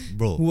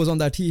 Bro. Who was on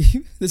that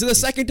team? This is the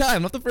second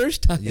time, not the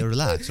first time. You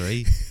relax,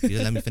 right? You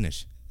didn't let me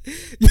finish.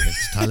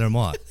 It's Tyler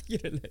Mott.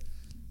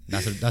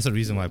 That's the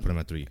reason why I put him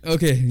at 3.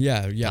 Okay,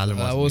 yeah.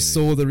 That was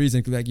so the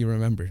reason you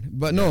remembered.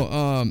 But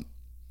no,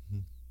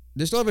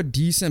 they still have a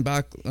decent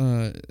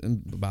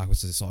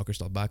what's the soccer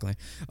stuff, backline.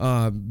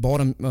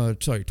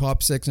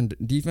 Top 6 in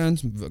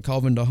defense.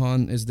 Calvin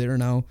Dahan is there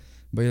now.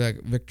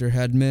 But Victor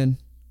Hedman,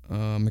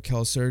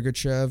 Mikhail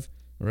Sergachev,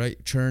 right?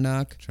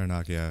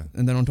 Chernak, yeah.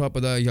 And then on top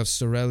of that, you have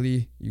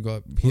Sorelli. You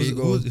got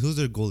who's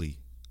their goalie?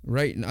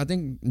 Right. I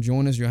think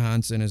Jonas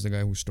Johansson is the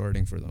guy who's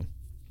starting for them.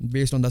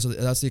 Based on that's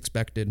the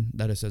expected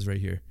that it says right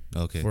here.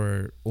 Okay.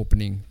 For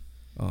opening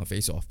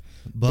face off.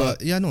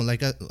 But yeah, no,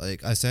 like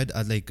I said,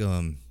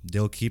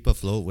 they'll keep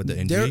afloat with the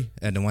injury,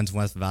 and then once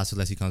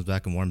Vasilevsky comes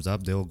back and warms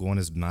up, they'll go on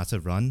this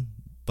massive run.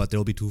 But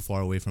they'll be too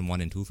far away from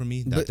 1 and 2 for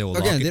me. That they will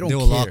lock in. They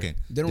will lock in.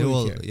 They don't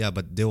really care. Yeah,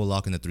 but they will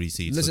lock in the 3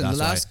 seeds. Listen, so the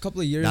last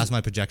couple of years, that's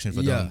my projection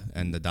for them,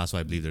 and that's why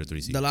I believe they're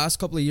 3 seeds. The last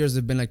couple of years,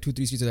 they've been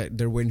 2-3 seeds that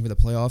they're waiting for the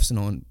playoffs. And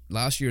on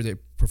last year, they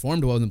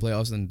performed well in the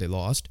playoffs and they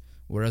lost.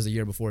 Whereas the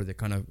year before, they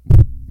kind of...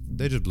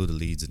 They just blew the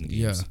leads in the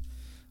games.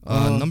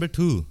 Yeah. Number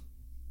 2.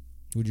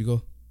 Who'd you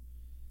go?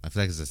 I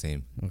feel like it's the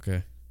same.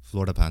 Okay.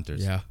 Florida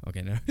Panthers. Yeah.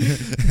 Okay. No.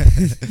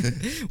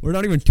 We're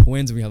not even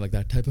twins. We have like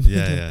that type of...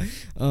 Yeah.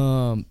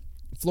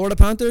 Florida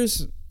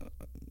Panthers...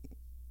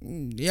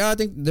 Yeah, I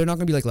think they're not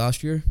going to be like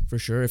last year, for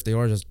sure. If they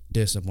are, just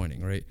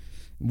disappointing, right?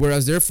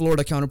 Whereas their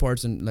Florida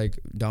counterparts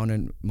down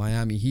in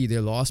Miami Heat, they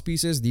lost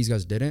pieces. These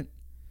guys didn't.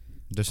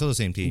 They're still the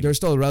same team. They're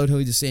still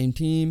relatively the same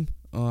team.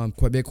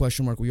 Quite big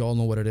question mark. We all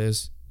know what it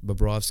is.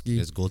 Bobrovsky.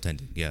 It's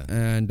goaltending, yeah.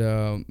 And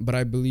but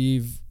I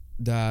believe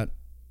that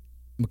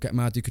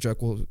Matthew Tkachuk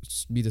will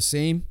be the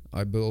same.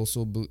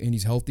 And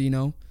he's healthy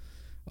now.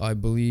 I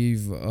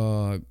believe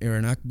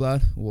Aaron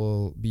Ekblad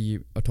will be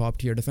a top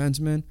tier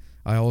defenseman.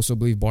 I also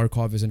believe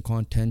Barkov is in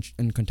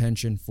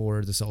contention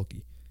for the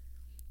Selke.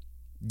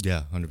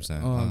 Yeah,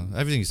 100%.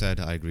 Everything you said,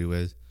 I agree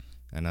with,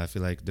 and I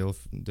feel like they'll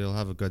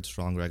have a good,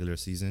 strong regular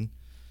season.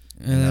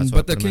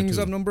 But the Kings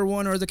of number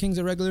 1 are the Kings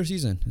of regular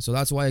season, so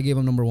that's why I gave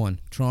them number 1.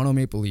 Toronto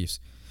Maple Leafs,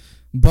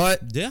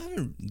 but they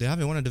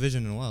haven't won a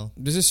division in a while.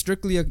 This is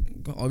strictly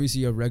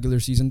obviously a regular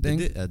season thing.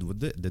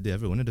 Did they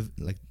ever win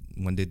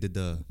when they did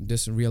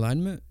this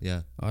realignment?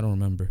 Yeah, I don't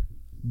remember.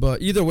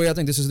 But either way, I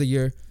think this is the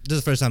year. This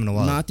is the first time in a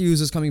while.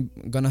 Matthews is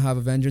gonna have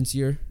a vengeance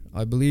year,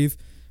 I believe.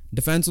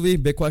 Defensively,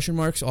 big question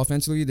marks.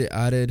 Offensively, they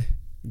added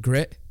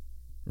Grit,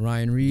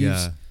 Ryan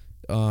Reeves,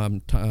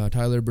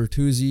 Tyler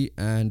Bertuzzi,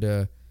 and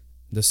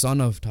the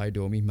son of Ty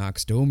Domi,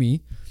 Max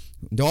Domi.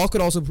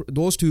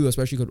 Those two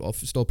especially could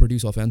still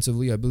produce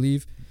offensively, I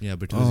believe. Yeah,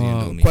 Bertuzzi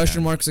and Domi.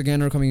 Question marks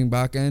again are coming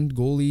back end,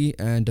 goalie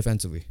and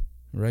defensively,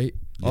 right?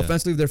 Yeah.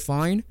 Offensively, they're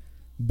fine.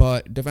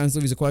 But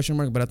defensively is a question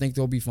mark, but I think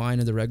they'll be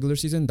fine in the regular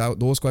season.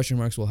 Those question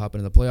marks will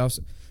happen in the playoffs,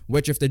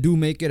 which if they do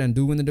make it and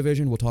do win the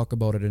division, we'll talk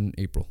about it in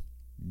April.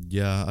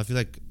 Yeah, I feel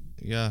like,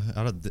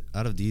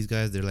 out of these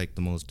guys, they're like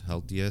the most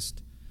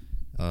healthiest.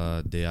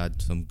 They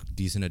had some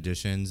decent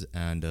additions,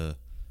 and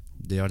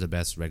they are the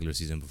best regular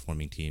season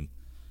performing team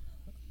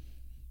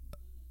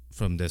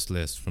from this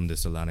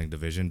Atlantic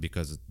division,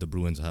 because the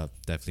Bruins have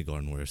definitely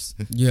gotten worse.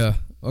 Yeah.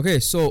 Okay,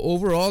 so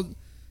overall...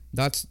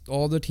 That's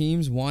all the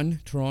teams. 1,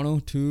 Toronto.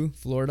 2,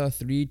 Florida.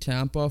 3,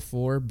 Tampa.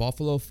 4,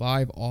 Buffalo.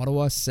 5,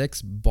 Ottawa.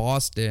 6,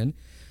 Boston.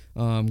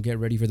 Get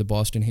ready for the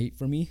Boston hate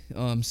for me.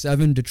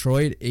 7,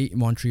 Detroit. 8,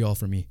 Montreal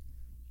for me.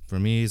 For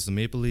me, it's the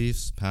Maple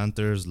Leafs,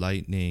 Panthers,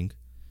 Lightning,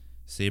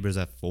 Sabres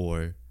at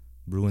 4,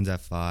 Bruins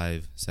at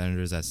 5,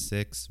 Senators at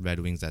 6, Red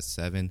Wings at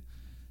 7,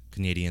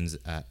 Canadians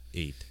at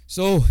 8.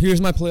 So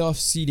here's my playoff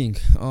seeding.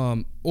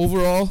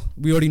 Overall,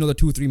 we already know the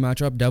 2-3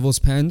 matchup: Devils,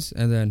 Pens,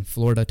 and then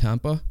Florida,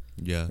 Tampa.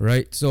 Yeah.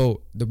 Right?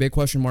 So the big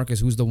question mark is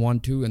who's the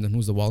 1-2 and then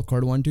who's the wild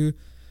card 1-2.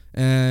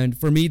 And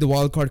for me, the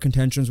wild card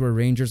contentions were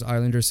Rangers,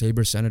 Islanders,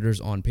 Sabres,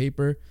 Senators on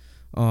paper.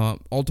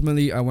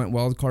 Ultimately, I went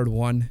wild card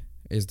 1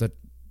 is the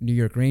New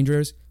York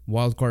Rangers.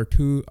 Wild card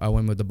 2, I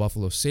went with the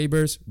Buffalo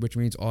Sabres, which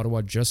means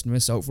Ottawa just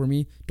missed out for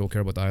me. Don't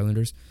care about the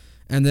Islanders.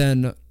 And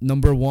then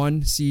number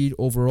 1 seed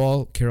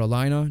overall,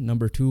 Carolina.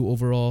 Number 2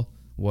 overall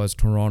was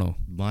Toronto.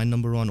 My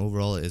number 1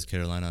 overall is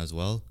Carolina as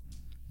well.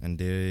 And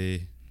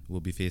they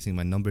will be facing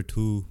my number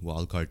 2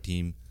 wildcard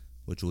team,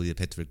 which will be the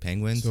Pittsburgh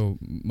Penguins. So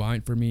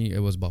for me, it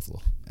was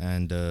Buffalo.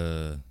 And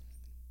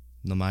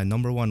my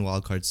number 1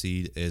 wildcard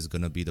seed is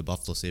going to be the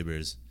Buffalo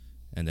Sabres,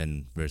 and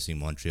then versing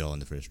Montreal in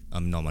the first...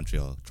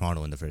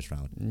 Toronto in the first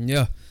round.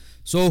 Yeah.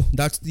 So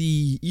that's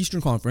the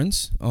Eastern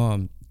Conference.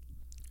 Well,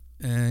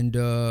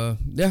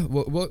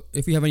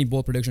 if we have any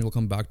bold predictions, we'll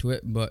come back to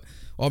it. But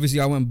obviously,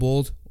 I went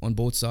bold on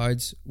both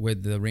sides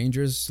with the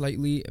Rangers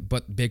slightly,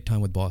 but big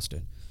time with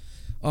Boston.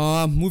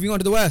 Moving on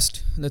to the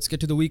West. Let's get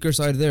to the weaker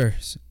side there.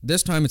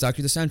 This time, it's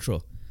actually the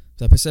Central.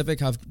 The Pacific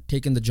have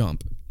taken the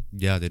jump.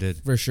 Yeah, they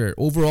did. For sure.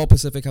 Overall,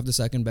 Pacific have the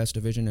second best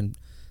division in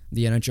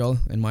the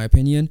NHL, in my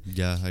opinion.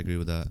 Yeah, I agree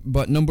with that.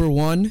 But number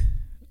 1...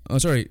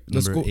 let's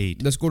go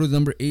 8. Let's go to the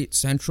number 8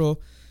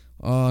 Central.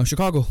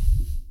 Chicago.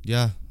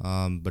 Yeah,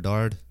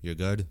 Bedard, you're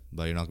good,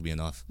 but you're not gonna be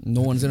enough.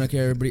 No one's gonna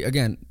care. But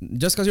again,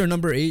 just because you're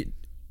number 8,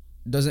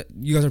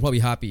 you guys are probably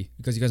happy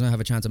because you guys don't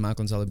have a chance at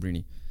Macklin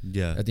Celebrini.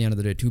 Yeah. At the end of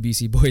the day, 2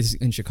 BC boys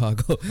in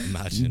Chicago.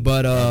 Imagine.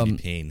 But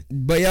pain.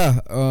 But yeah,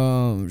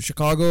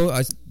 Chicago.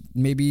 I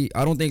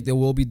don't think they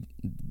will be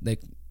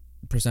like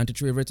percentage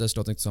favorites. I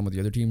still think some of the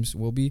other teams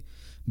will be.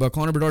 But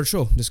Connor Bedard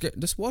show,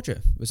 just watch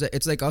it.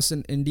 It's like us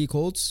in Indy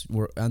Colts,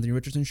 or Anthony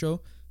Richardson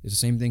show. It's the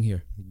same thing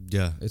here.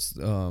 Yeah. It's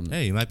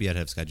hey, you might be ahead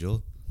of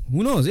schedule.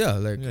 Who knows? Yeah,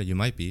 you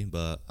might be,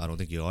 but I don't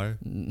think you are.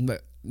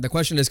 But the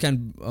question is,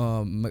 can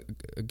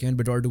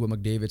Bedard do what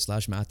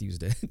McDavid / Matthews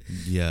did?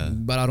 Yeah.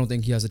 But I don't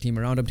think he has a team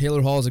around him.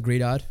 Taylor Hall is a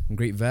great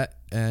great vet,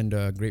 and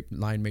a great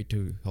line mate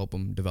to help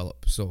him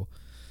develop. So,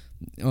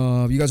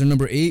 you guys are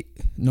number 8.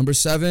 Number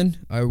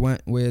 7, I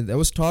went with... It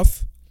was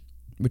tough.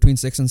 Between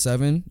 6 and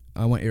 7,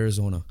 I went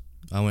Arizona.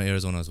 I went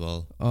Arizona as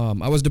well.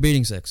 I was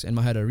debating 6. In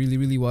my head, I really,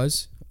 really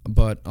was.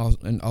 But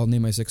I'll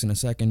name my 6 in a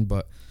second.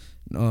 But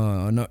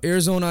no,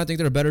 Arizona, I think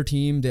they're a better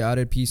team. They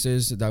added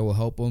pieces that will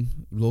help them.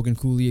 Logan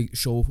Cooley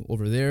show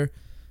over there.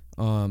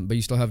 But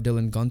you still have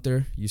Dylan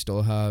Gunther. You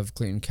still have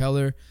Clayton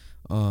Keller.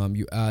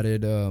 You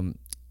added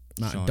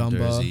Matt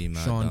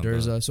Dumba, Sean Dumba.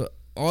 Durza. So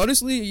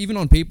honestly, even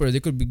on paper, they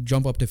could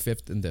jump up to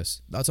 5th in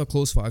this. That's how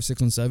close 5,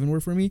 6, and 7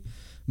 were for me.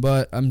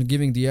 But I'm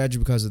giving the edge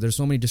because there's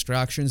so many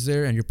distractions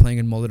there, and you're playing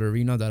in Mullet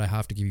Arena that I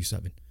have to give you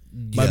 7.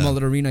 By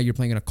Mullet Arena, you're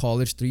playing in a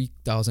college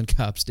 3,000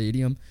 cap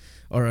stadium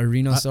or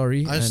arena.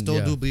 I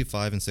still do believe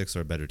 5 and 6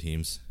 are better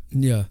teams.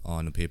 Yeah,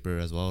 on the paper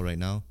as well right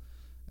now,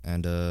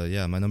 and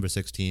my number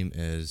 6 team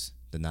is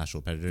the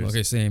Nashville Predators.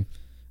 Okay, same.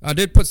 I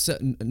did put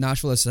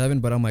Nashville at 7,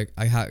 but I'm like,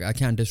 I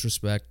can't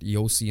disrespect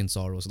Yossi and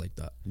Soros like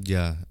that.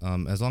 Yeah,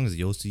 as long as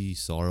Yossi,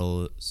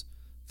 Soros,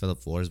 Philip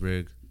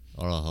Forsberg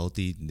are all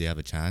healthy, they have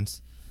a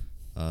chance.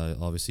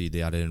 Obviously,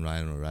 they added in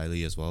Ryan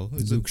O'Reilly as well.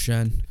 Luke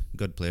Shen,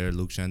 good player.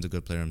 Luke Shen's a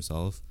good player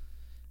himself,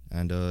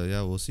 and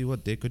we'll see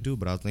what they could do.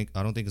 But I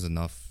don't think it's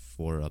enough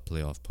for a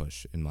playoff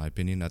push, in my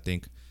opinion. I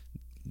think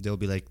they'll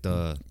be like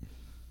the.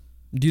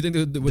 Do you think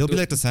they'll be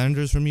like the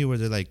Senators for me, where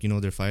they're like,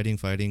 they're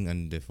fighting,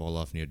 and they fall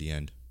off near the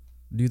end.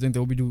 Do you think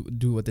they'll be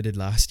do what they did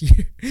last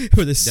year,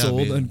 where they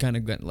sold and kind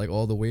of went like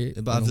all the way?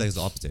 But I feel like it's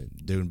the opposite.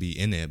 They're gonna be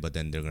in it, but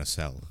then they're gonna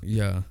sell.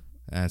 Yeah.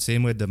 And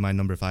same with my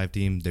number 5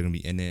 team, they're gonna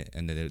be in it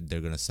and they're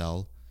gonna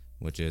sell,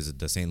 which is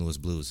the St. Louis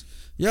Blues.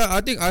 Yeah,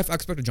 I think I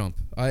expect a jump.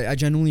 I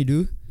genuinely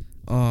do.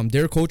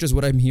 Their coach is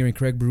what I'm hearing.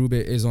 Craig Berube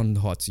is on the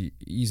hot seat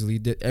easily.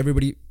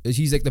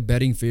 He's like the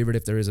betting favorite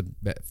if there is a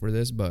bet for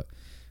this. But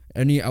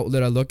any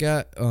outlet I look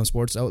at,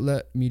 sports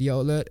outlet, media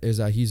outlet, is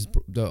that he's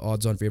the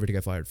odds-on favorite to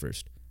get fired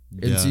first.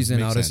 In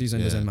season, out of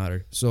season, doesn't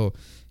matter. So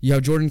you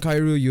have Jordan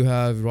Kyrou, you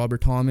have Robert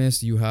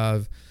Thomas, you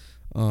have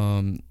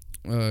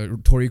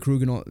Torrey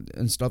Krug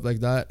and stuff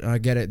like that. And I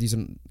get it. These,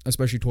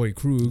 especially Torrey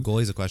Krug.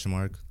 Goalie's a question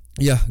mark.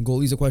 Yeah,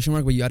 goalie's a question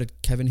mark. But you added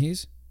Kevin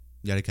Hayes.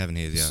 You added Kevin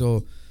Hayes. Yeah.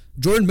 So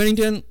Jordan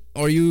Bennington,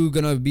 are you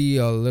gonna be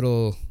a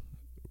little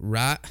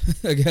rat,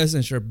 I guess,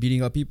 and start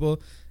beating up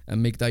people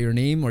and make that your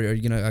name, or are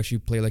you gonna actually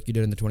play like you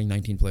did in the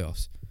 2019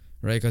 playoffs?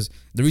 Right, because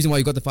the reason why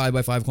you got the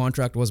 5x5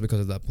 contract was because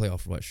of that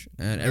playoff rush,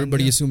 and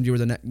everybody assumed you were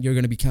you're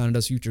going to be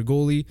Canada's future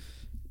goalie.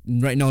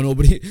 Right now,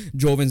 nobody.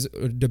 Joven's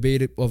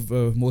debate of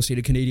most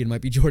hated Canadian might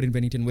be Jordan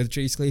Bennington with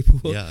Chase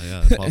Claypool.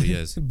 Yeah, it probably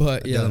is.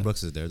 But Dylan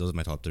Brooks is there. Those are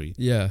my top 3.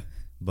 Yeah,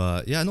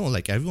 but yeah, no,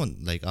 like everyone,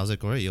 like I was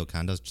like, all right,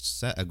 Canada's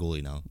set a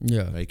goalie now.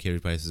 Yeah, right. Carey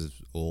Price is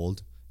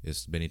old.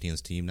 It's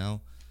Bennington's team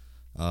now.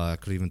 I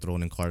could even throw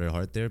in Carter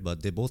Hart there,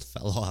 but they both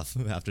fell off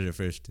after their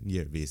first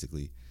year,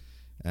 basically.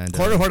 And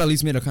Carter Hart at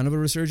least made a kind of a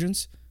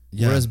resurgence,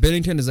 whereas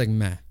Bennington is like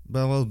meh.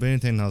 But well,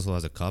 Bennington also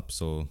has a cup,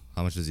 so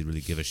how much does he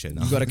really give a shit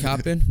now? You got a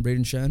captain,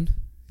 Braden Shen.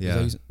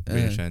 Yeah,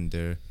 Braden Shen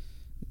there.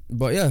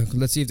 But yeah,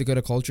 let's see if they get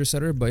a culture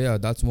setter. But yeah,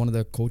 that's one of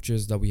the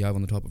coaches that we have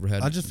on the top of our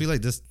head. I just feel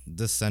like this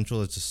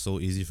Central is just so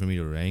easy for me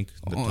to rank.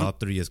 The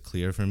top 3 is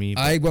clear for me.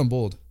 I went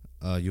bold.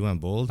 You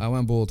went bold? I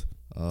went bold.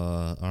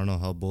 I don't know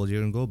how bold you're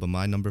gonna go, but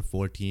my number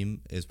 4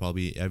 team is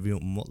probably a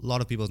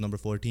lot of people's number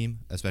 4 team,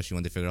 especially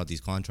when they figure out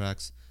these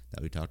contracts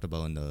that we talked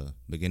about in the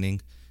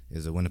beginning,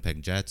 is the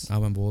Winnipeg Jets. I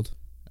went bold.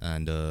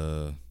 And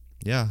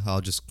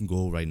I'll just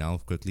go right now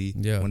quickly.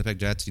 Yeah. Winnipeg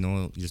Jets,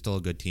 you're still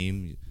a good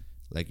team.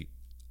 Like,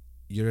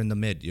 you're in the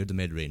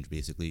mid range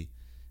basically.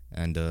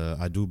 And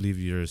I do believe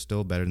you're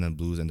still better than the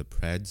Blues and the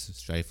Preds.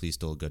 Scheifele's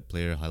still a good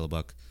player.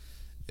 Heidelbuck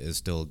is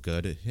still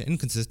good.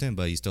 Inconsistent,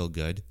 but he's still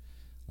good.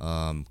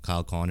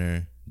 Kyle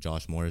Connor,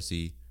 Josh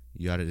Morrissey,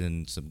 you added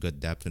in some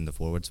good depth in the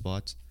forward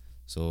spots.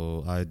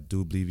 So I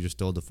do believe you're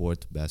still the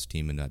 4th best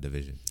team in that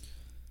division.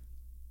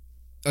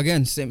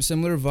 Again,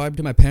 similar vibe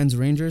to my Pens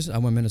Rangers. I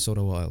went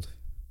Minnesota Wild.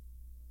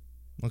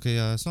 Okay,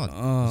 yeah, it's not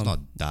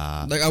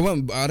that. Like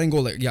I didn't go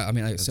like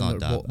I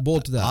similar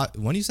bold to that.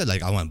 When you said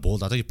like I went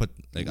bold, I thought you put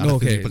like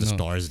the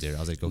stars there. I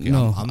was like, okay,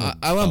 no,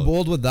 I went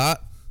bold with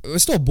that. It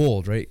was still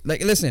bold, right?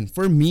 Like, listen,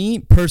 for me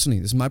personally,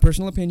 this is my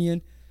personal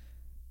opinion.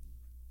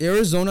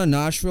 Arizona,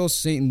 Nashville,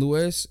 St.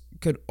 Louis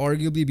could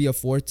arguably be a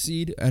 4th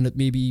seed and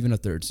maybe even a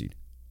 3rd seed.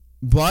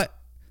 But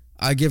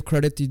I give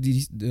credit to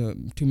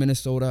to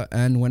Minnesota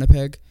and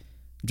Winnipeg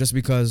just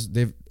because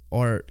they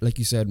are, like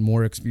you said,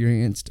 more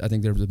experienced. I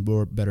think they're the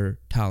more better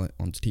talent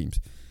on the teams.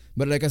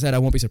 But like I said, I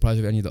won't be surprised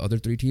if any of the other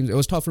 3 teams. It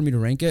was tough for me to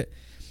rank it.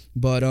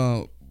 But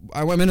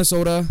I went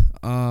Minnesota.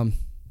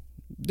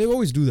 They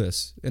always do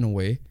this in a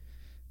way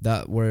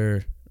that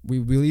where we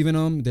believe in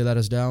them, they let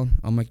us down.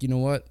 I'm like, you know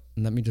what?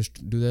 Let me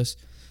just do this.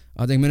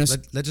 I think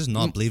Minnesota. Let's just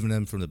not believe in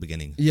them from the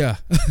beginning. Yeah,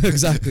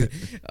 exactly.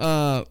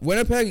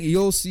 Winnipeg,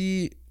 you'll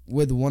see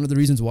with one of the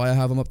reasons why I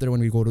have them up there when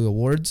we go to the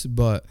awards.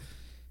 But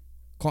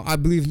I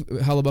believe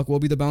Hellebuck will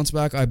be the bounce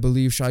back. I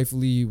believe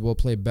Scheifele will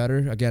play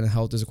better. Again,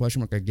 health is a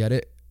question mark. I get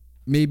it.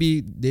 Maybe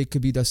they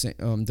could be the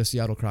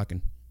Seattle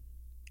Kraken.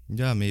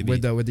 Yeah, maybe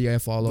with the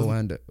Iafallo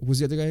and who's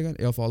the other guy again?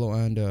 Iafallo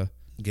and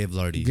Gabe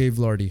Lardy. Gabe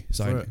Lardy.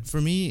 Sorry. For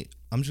me,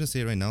 I'm just gonna say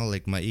it right now,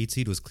 like my 8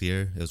 seed was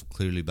clear. It was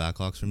clearly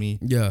Blackhawks for me.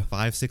 Yeah.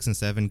 5, 6, and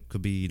 7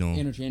 could be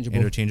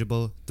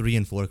interchangeable. 3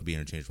 and 4 could be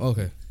interchangeable.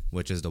 Okay.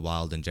 Which is the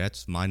Wild and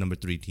Jets. My number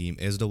 3 team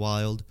is the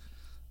Wild.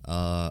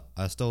 I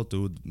still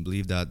do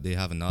believe that they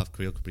have enough.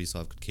 Kirill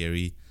Kaprizov could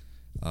carry.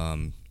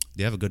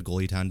 They have a good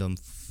goalie tandem,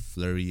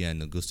 Fleury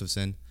and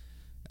Gustafsson,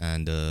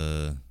 and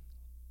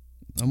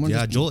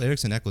Joel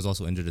Eriksson Ek was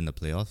also injured in the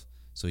playoff,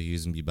 so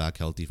he's gonna be back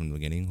healthy from the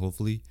beginning,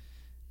 hopefully.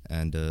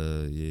 And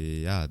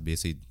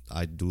basically,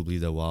 I do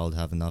believe the Wild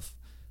have enough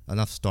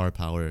star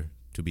power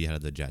to be ahead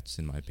of the Jets,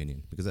 in my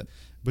opinion. Because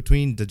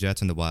between the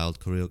Jets and the Wild,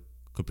 Kirill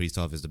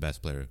Kaprizov is the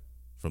best player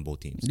from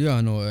both teams.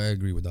 Yeah, no, I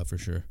agree with that for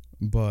sure.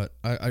 But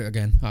I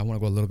want to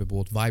go a little bit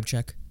bold. Vibe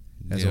check.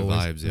 As always.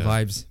 Vibes, yeah.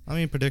 Vibes. I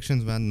mean,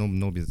 predictions, man,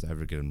 nobody's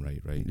ever get them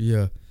right?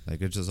 Yeah.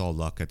 Like, it's just all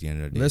luck at the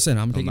end of the day. Listen,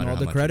 I'm taking all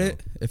the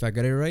credit. If I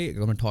get it right, I'm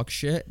going to talk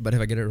shit. But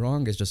if I get it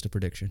wrong, it's just a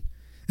prediction.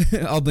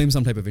 I'll blame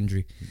some type of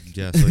injury.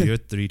 Yeah, so your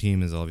 3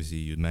 team is obviously,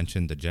 you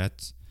mentioned the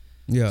Jets.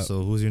 Yeah.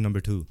 So who's your number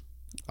 2?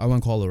 I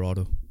went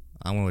Colorado.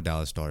 I went with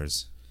Dallas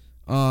Stars.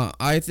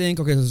 I think,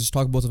 okay, let's just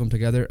talk both of them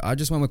together. I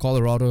just went with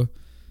Colorado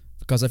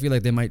because I feel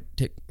like they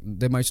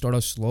might start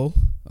off slow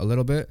a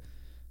little bit.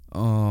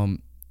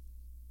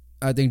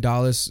 I think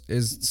Dallas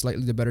is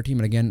slightly the better team,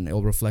 and again, it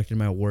will reflect in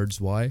my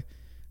words why.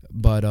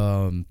 But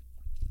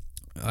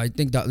I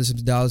think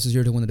that Dallas is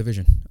here to win the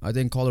division. I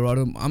think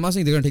Colorado, I'm not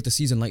saying they're going to take the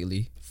season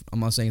lightly. I'm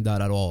not saying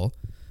that at all.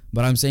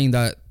 But I'm saying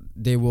that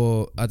they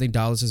will. I think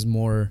Dallas is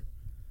more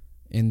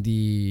in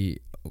the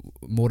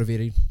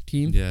motivated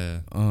team.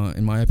 Yeah.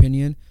 In my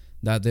opinion,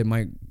 that they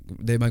might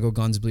go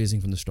guns blazing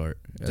from the start.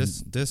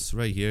 This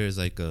right here is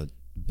like a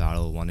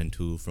battle 1 and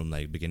 2 from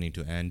like beginning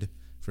to end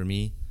for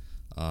me.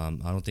 I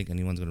don't think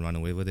anyone's gonna run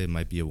away with it. It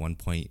might be a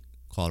 1-point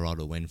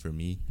Colorado win for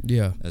me.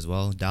 Yeah. As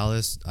well,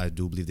 Dallas, I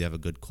do believe they have a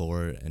good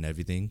core and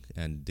everything,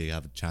 and they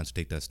have a chance to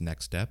take this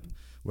next step.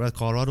 Whereas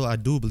Colorado, I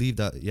do believe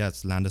that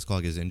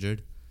Landeskog is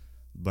injured,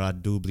 but I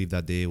do believe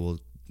that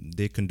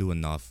they can do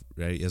enough,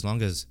 right? As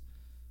long as,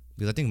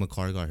 because I think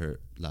Makar got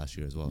hurt last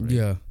year as well, right?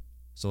 Yeah.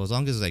 So as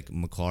long as like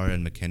Makar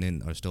and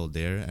McKinnon are still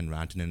there and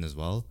Rantanen as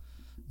well,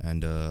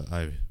 and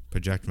I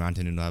project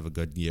Rantanen to have a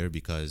good year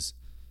because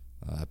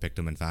I picked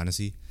him in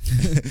fantasy,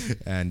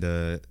 and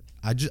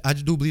I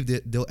just do believe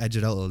they'll edge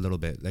it out a little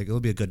bit. Like,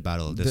 it'll be a good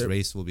battle. This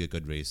race will be a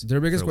good race.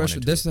 Their biggest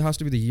question, this has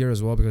to be the year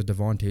as well because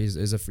Devon Toews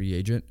is a free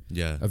agent.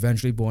 Yeah.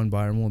 Eventually, Bowen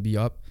Byram will be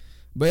up.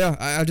 But yeah,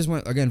 I just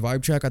went, again,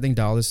 vibe check. I think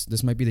Dallas,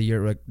 this might be the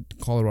year like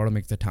Colorado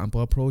makes the Tampa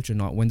approach and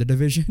not win the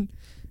division.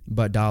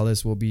 But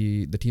Dallas will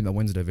be the team that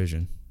wins the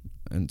division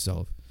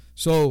itself.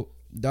 So,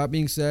 that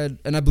being said,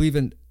 and I believe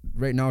in,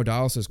 right now,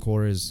 Dallas's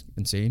core is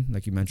insane,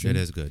 like you mentioned. It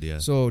is good, yeah.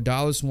 So,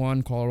 Dallas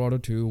 1, Colorado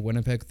 2,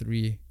 Winnipeg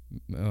 3,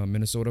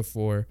 Minnesota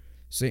 4,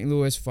 St.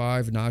 Louis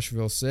 5,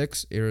 Nashville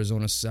 6,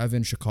 Arizona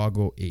 7,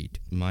 Chicago 8.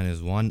 Mine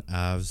is 1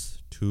 Avs,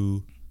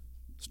 2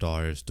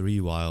 Stars, 3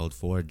 Wild,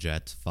 4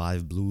 Jets,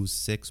 5 Blues,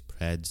 6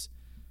 Preds,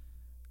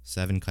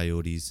 7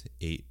 Coyotes,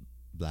 8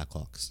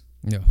 Blackhawks.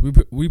 Yeah,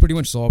 we pretty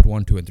much solved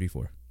 1, 2, and 3,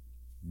 4.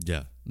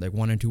 Yeah. Like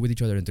 1 and 2 with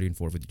each other and 3 and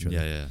 4 with each other.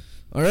 Yeah.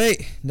 All right,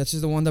 this is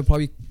the one that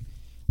probably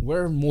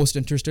we're most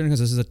interested in because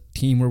this is a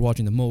team we're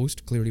watching the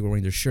most. Clearly, we're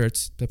wearing their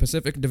shirts. The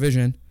Pacific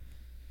Division.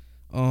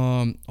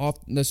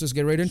 Let's just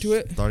get right into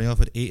it. Starting off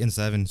with 8 and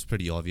 7 is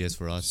pretty obvious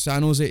for us.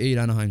 San Jose 8,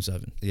 Anaheim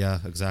 7. Yeah,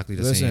 exactly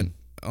the same.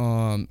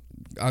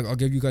 I'll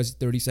give you guys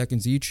 30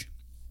 seconds each,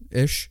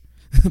 ish.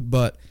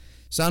 But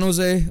San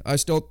Jose,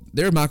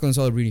 they're Macklin and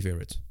Celebrini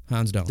favorites,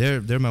 hands down.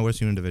 They're my worst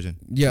team in the division.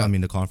 Yeah, I mean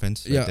the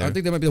conference. Yeah, I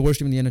think they might be the worst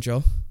team in the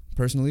NHL,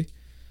 personally.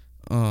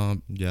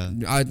 Yeah,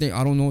 I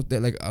don't know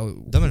that like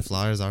them and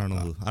Flyers. I don't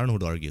know who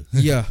to argue.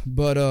 Yeah,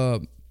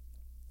 but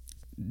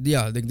they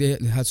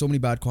had so many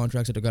bad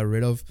contracts that they got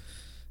rid of.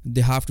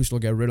 They have to still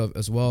get rid of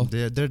as well.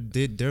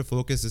 Their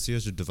focus this year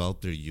is to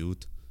develop their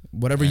youth.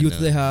 Whatever youth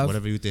they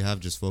have,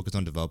 just focus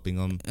on developing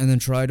them, and then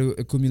try to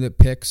accumulate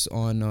picks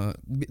on.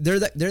 They're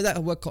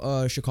that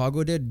what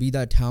Chicago did. Be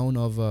that town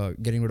of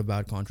getting rid of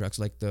bad contracts,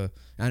 like and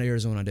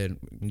Arizona did.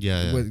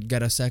 Yeah.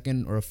 Get a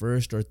second or a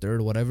first or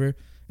third or whatever,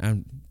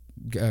 and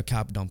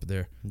cap dump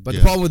there. But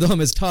yeah. The problem with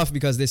them is tough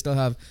because they still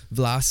have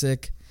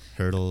Vlasic,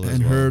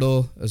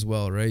 Hurdle as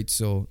well, right?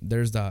 So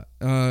there's that.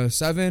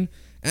 7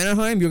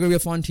 Anaheim, you're gonna be a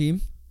fun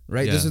team,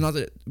 right? Yeah. This is not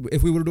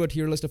if we were to do a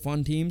tier list of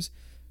fun teams,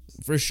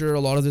 for sure a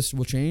lot of this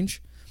will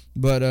change.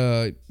 But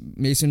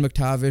Mason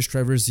McTavish,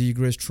 Trevor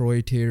Zegras,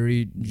 Troy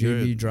Terry,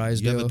 JB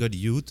Drysdale. You have a good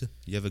youth.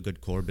 You have a good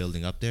core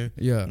building up there.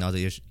 Yeah. Now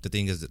the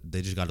thing is that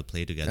they just got to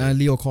play together. And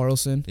Leo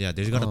Carlson. Yeah,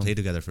 they just got to play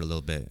together for a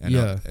little bit. And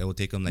it will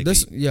take them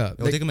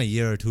take them a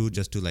year or two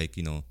just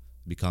to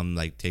become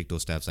take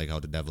those steps like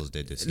how the Devils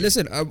did this year.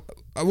 Listen,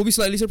 I will be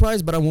slightly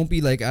surprised, but I won't be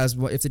as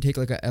if they take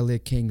a LA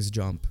Kings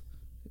jump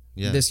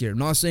this year.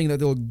 Not saying that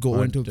they'll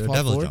go into top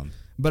Devils 4, jump.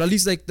 But at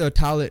least the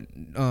talent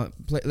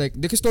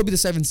they could still be the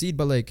 7th seed,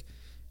 but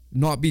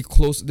not be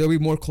close. They'll be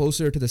more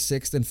closer to the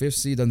 6th and 5th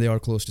seed than they are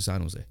close to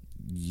San Jose.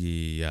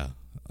 Yeah.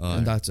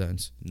 In that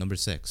sense. Number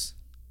 6.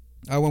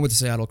 I went with the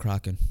Seattle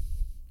Kraken.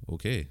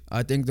 Okay.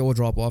 I think they will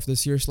drop off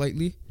this year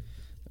slightly.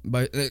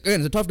 But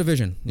again, it's a tough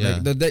division. Yeah.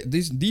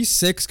 These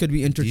 6 could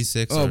be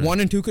 1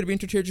 and 2 could be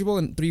interchangeable,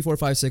 and 3, 4,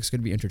 5, 6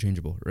 could be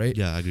interchangeable, right?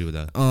 Yeah, I agree with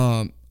that.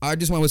 I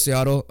just went with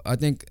Seattle. I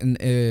think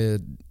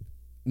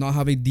not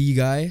having the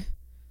guy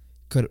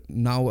could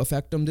now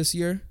affect them this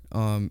year.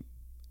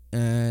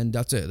 And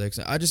that's it.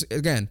 I just,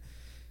 again,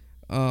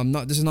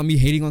 Not this is not me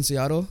hating on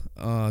Seattle.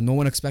 No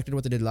one expected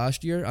what they did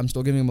last year. I'm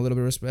still giving them a little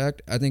bit of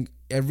respect. I think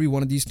every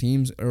one of these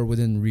teams are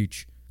within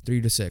reach,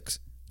 3 to 6.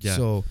 Yeah.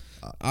 So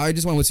I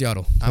just went with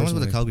Seattle. I went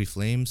with the Calgary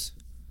Flames.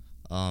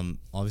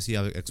 Obviously,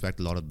 I expect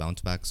a lot of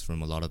bounce backs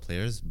from a lot of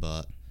players,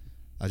 but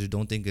I just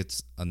don't think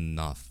it's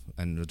enough.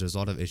 And there's a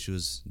lot of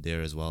issues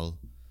there as well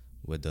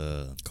with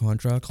the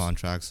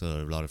contracts,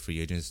 a lot of free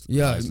agents.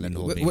 Yeah,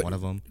 Lindholm being one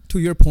of them. To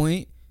your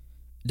point,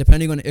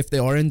 depending on if they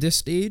are in this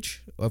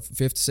stage of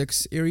 5th,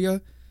 6th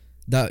area,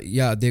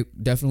 they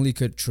definitely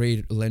could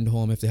trade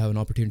Lindholm if they have an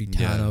opportunity.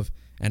 Tanev,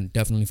 and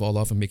definitely fall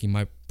off and making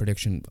my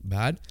prediction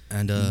bad.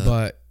 And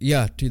but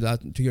yeah,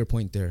 to your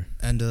point there.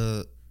 And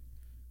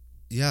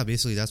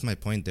basically that's my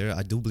point there.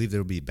 I do believe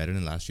they'll be better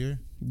than last year.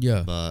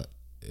 Yeah, but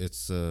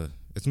it's gonna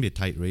be a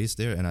tight race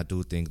there, and I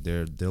do think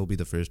they'll be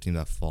the first team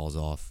that falls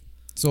off.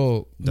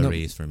 So the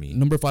race for me.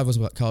 Number 5 was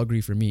about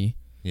Calgary for me.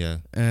 Yeah,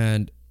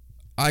 and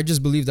I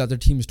just believe that their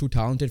team is too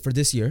talented for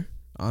this year.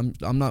 I'm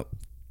not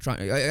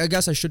trying. I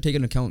guess I should take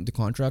into account the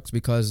contracts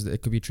because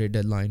it could be trade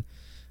deadline,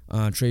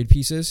 trade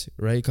pieces,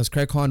 right? Because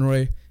Craig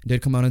Conroy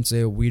did come out and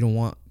say we don't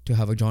want to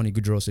have a Johnny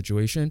Gaudreau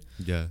situation.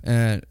 Yeah.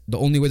 And the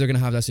only way they're gonna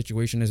have that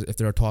situation is if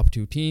they're a top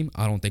 2 team.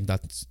 I don't think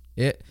that's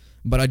it.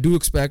 But I do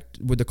expect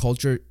with the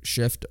culture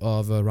shift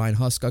of Ryan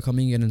Huska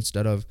coming in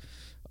instead of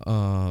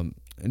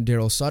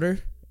Daryl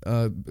Sutter.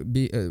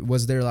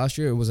 Was there last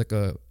year? It was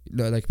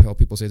like how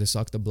people say they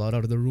suck the blood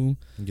out of the room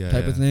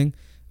type of thing.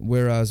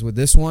 Whereas with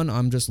this one,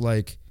 I'm just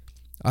like,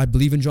 I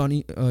believe in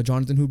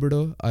Jonathan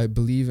Huberdeau. I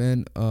believe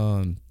in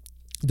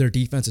their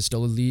defense is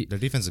still elite. Their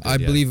defense is good. I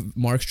believe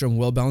Markstrom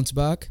will bounce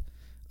back.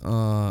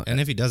 And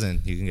if he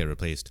doesn't, he can get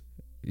replaced.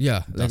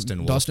 Yeah,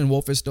 Dustin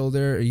Wolf is still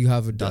there. You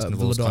have Dustin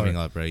Wolf's coming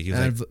up, right? He's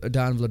and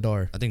Dan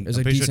Vladar. I think is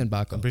a decent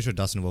backup. I'm pretty sure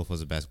Dustin Wolf was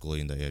the best goalie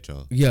in the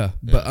AHL. Yeah,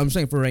 but I'm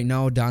saying for right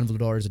now, Dan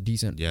Vladar is a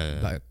decent,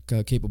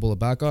 capable of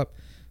backup.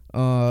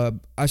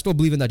 I still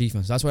believe in that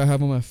defense. That's why I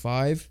have him at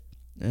 5.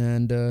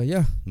 And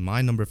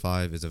my number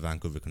 5 is the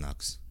Vancouver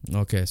Canucks.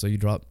 Okay, so you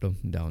dropped them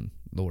down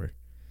lower,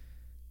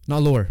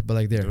 not lower, but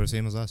like there. They were the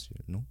same as last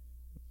year.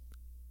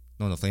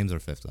 No, the Flames were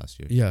 5th last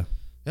year.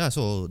 Yeah.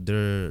 So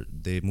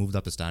they moved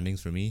up the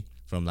standings for me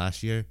from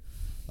last year.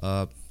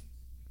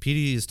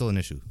 PD is still an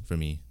issue for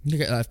me.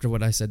 After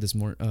what I said this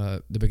morning,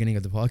 the beginning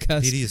of the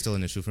podcast, PD is still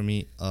an issue for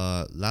me.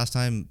 Last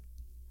time,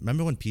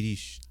 remember when PD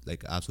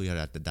absolutely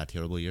had that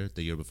terrible year,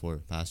 the year before,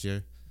 past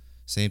year?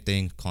 Same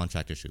thing,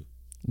 contract issue.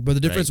 But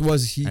the difference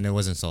was and it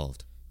wasn't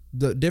solved.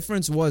 The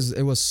difference was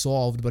it was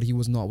solved, but he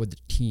was not with the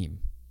team.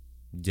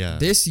 Yeah.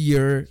 This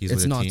year,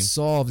 it's not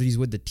solved. He's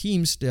with the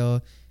team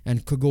still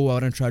and could go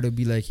out and try to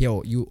be like,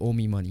 yo, you owe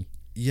me money.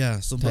 Yeah.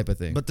 So type of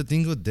thing. But the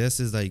thing with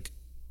this is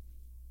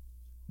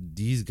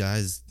these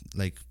guys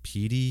like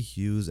PD,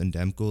 Hughes, and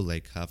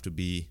Demko have to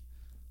be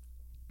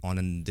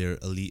on their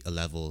elite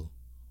level,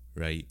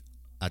 right,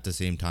 at the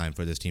same time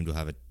for this team to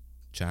have a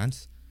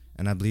chance.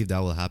 And I believe that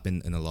will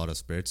happen in a lot of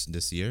spurts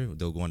this year.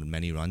 They'll go on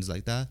many runs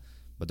like that,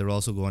 but they'll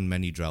also go on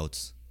many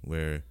droughts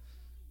where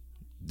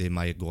they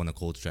might go on a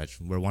cold stretch,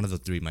 where one of the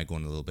 3 might go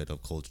on a little bit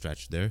of cold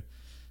stretch there.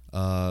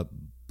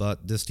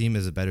 But this team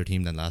is a better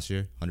team than last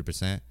year,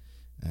 100%.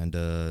 And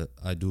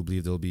I do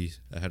believe they'll be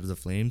ahead of the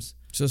Flames.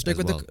 So stick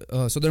with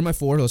so they're my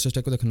 4. Let's just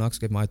stick with the Canucks.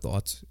 Give my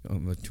thoughts,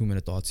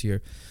 2-minute thoughts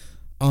here.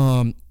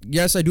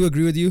 Yes, I do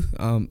agree with you.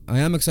 I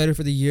am excited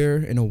for the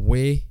year in a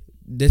way.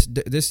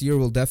 This year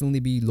will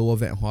definitely be low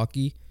event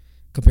hockey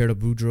compared to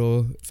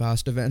Boudreaux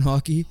fast event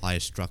hockey. High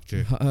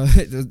structure.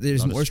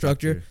 There's more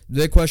structure.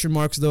 The question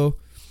marks though.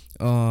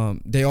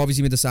 They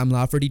obviously made the Sam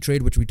Lafferty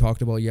trade, which we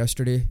talked about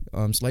yesterday,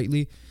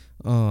 slightly.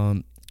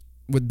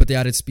 But they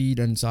added speed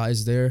and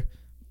size there.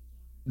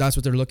 That's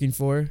what they're looking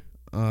for.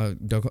 But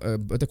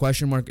the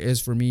question mark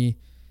is for me,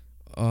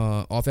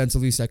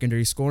 offensively,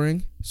 secondary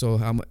scoring. So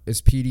how much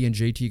is PD and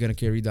JT going to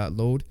carry that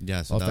load?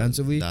 Yeah, so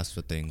offensively. That's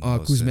the thing.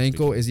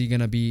 Kuzmenko, is he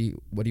going to be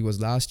what he was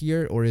last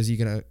year, or is he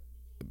going to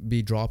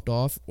be dropped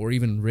off, or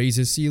even raise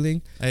his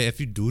ceiling? Hey, if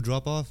you do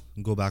drop off,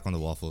 go back on the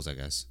waffles, I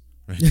guess.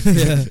 Right?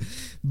 Yeah,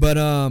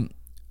 but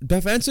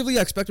defensively,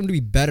 I expect him to be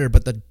better,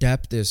 but the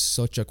depth is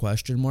such a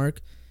question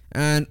mark.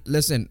 And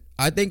listen,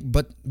 I think,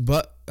 but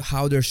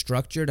how they're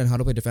structured and how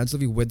to play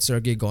defensively with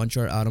Sergei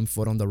Gonchar, Adam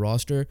Foote on the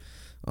roster,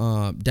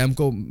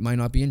 Demko might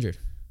not be injured,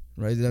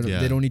 right?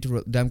 They don't need to.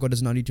 Demko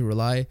does not need to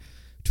rely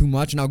too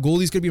much. Now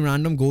goalies could be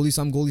random.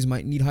 Some goalies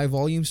might need high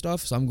volume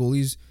stuff. Some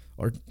goalies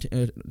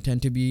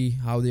tend to be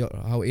how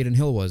Aiden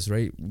Hill was,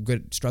 right?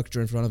 Good structure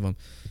in front of him.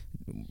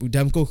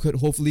 Demko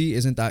hopefully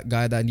isn't that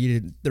guy that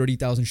needed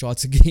 30,000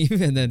 shots a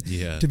game and then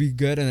to be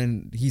good, and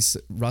then he's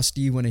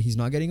rusty when he's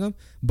not getting them.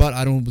 But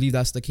I don't believe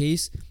that's the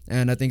case,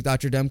 and I think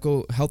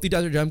healthy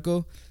Thatcher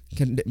Demko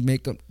can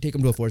take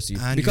him to a 4th seed,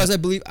 because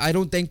I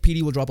don't think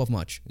PD will drop off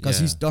much because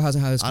he still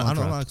hasn't had his contract.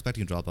 I'm not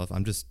expecting a drop off.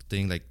 I'm just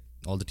saying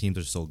all the teams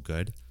are so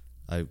good.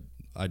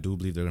 I do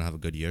believe they're gonna have a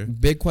good year.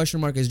 Big question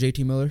mark is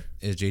JT Miller.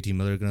 Is JT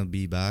Miller gonna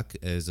be back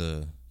as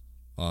their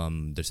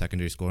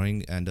secondary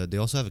scoring, and they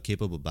also have a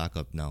capable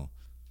backup now.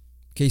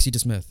 Casey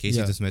DeSmith.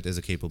 DeSmith is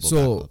a capable backup.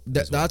 So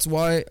that's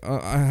why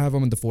I have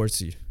him in the 4th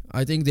seed.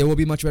 I think they will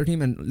be a much better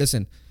team. And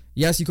listen,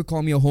 yes, you could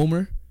call me a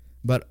homer,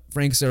 but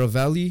Frank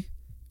Saravelli,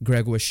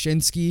 Greg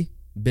Wyshynski,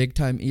 big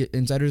time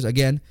insiders.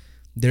 Again,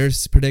 they're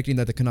predicting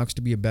that the Canucks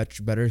to be a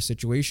better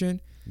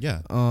situation.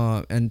 Yeah.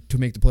 And to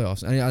make the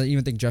playoffs. And I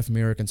even think Jeff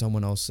Merrick and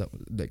someone else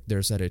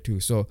there said it too.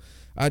 So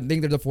I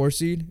think they're the 4th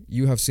seed.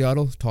 You have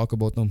Seattle. Talk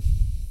about them.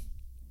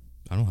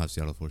 I don't have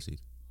Seattle 4th seed.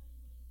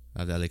 I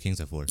have the LA Kings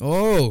at 4.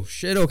 Oh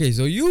shit! Okay,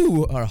 so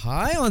you are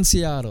high on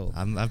Seattle.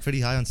 I'm pretty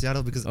high on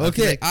Seattle because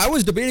I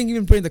was debating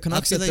even putting the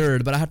Canucks at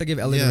 3rd, but I had to give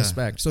LA the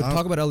respect. So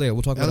talk about LA.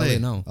 We'll talk about LA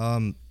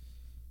now.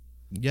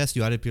 Yes,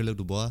 you added Pierre-Luc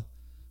Dubois,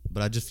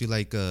 but I just feel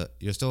like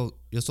you'll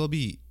still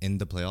be in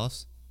the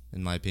playoffs,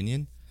 in my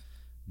opinion.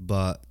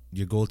 But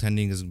your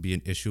goaltending is going to be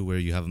an issue where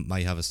you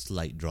might have a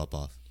slight drop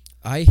off.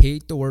 I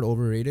hate the word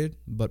overrated,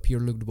 but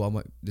Pierre-Luc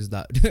Dubois is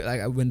that.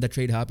 Like when the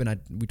trade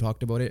happened, we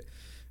talked about it.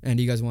 And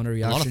you guys want a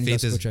reaction?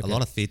 A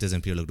lot of faith is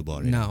in Pierre-Luc Dubois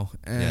right now.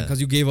 Because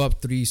you gave up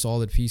 3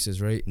 solid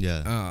pieces, right?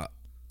 Yeah.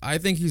 I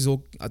think he's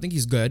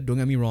good. Don't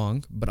get me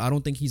wrong, but I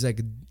don't think he's like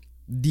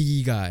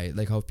the guy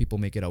like how people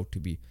make it out to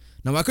be.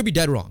 Now I could be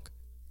dead wrong,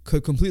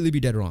 could completely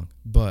be dead wrong,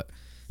 but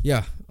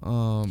yeah.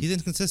 He's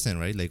inconsistent,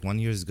 right? Like 1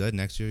 year is good,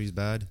 next year he's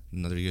bad,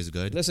 another year is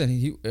good.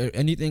 Listen,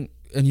 anything,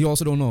 and you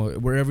also don't know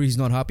wherever he's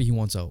not happy, he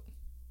wants out.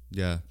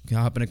 Yeah, can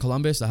happen in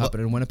Columbus. That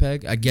happened in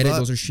Winnipeg. I get it;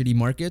 those are shitty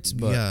markets.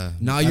 But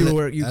now you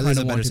kind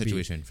of want to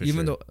be.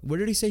 Even though, where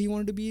did he say he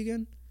wanted to be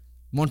again?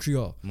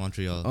 Montreal.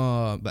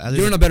 But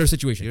you're in a better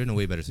situation. You're in a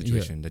way better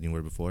situation than you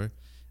were before.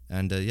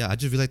 And I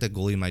just feel like that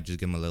goalie might just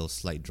give him a little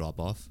slight drop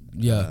off.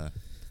 Yeah.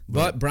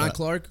 But Brian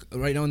Clark,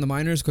 right now in the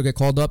minors, could get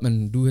called up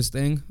and do his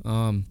thing.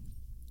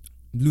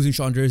 Losing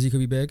Sean Jersey could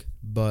be big,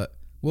 but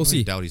we'll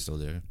see. Doughty's still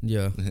there.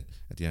 Yeah.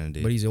 At the end of the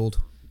day. But he's old.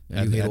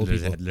 And you hate old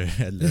people.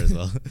 Edler as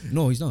well.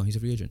 No, he's not. He's a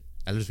free agent.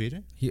 Edler's free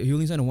agent? He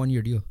only signed a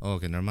 1-year deal. Oh,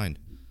 okay. Never mind.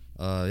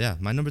 Yeah.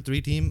 My number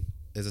 3 team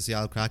is the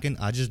Seattle Kraken.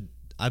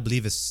 I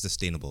believe it's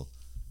sustainable.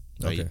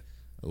 Right?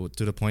 Okay.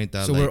 To the point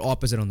that... So we're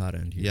opposite on that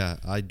end here. Yeah.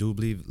 I do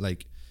believe,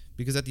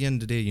 because at the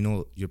end of the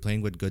day, you're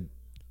playing with good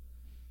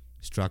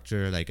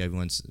structure. Like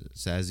everyone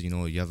says,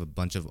 you have a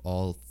bunch of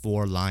all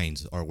 4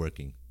 lines are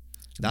working.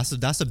 That's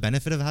the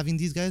benefit of having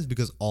these guys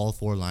because all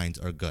 4 lines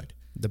are good.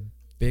 The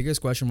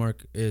biggest question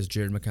mark is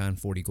Jared McCann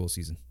 40-goal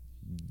season.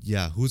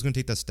 Yeah, who's going to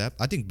take that step?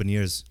 I think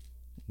Beniers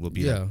will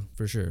be there. Yeah,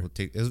 for sure.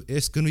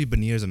 It's going to be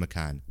Beniers and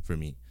McCann for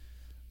me.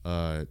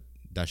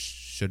 That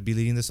should be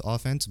leading this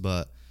offense,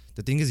 but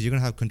the thing is you're going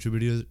to have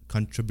contributors.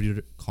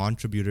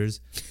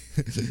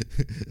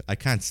 I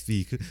can't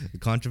speak.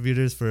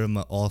 Contributors from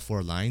all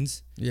 4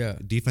 lines. Yeah.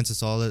 Defense is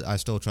solid. I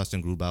still trust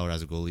in Grubauer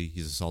as a goalie.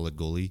 He's a solid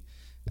goalie.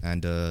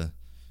 And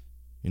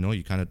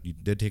you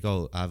did take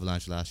out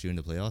Avalanche last year in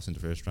the playoffs in the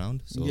first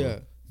round, so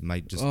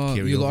might just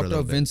carry you over locked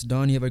up Vince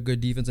Dunn. You have a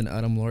good defense in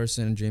Adam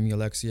Larson and Jamie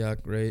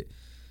Alexiak, right?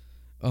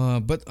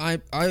 But I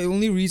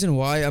only reason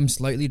why I'm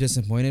slightly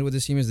disappointed with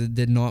this team is they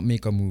did not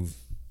make a move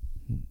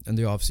in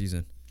the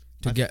offseason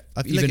to get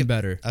even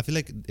better. I feel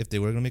like if they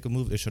were gonna make a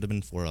move, it should have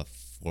been for a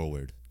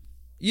forward.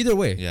 Either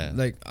way, yeah.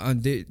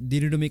 They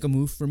needed to make a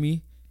move for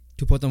me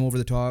to put them over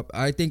the top.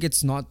 I think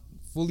it's not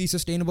fully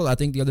sustainable. I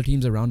think the other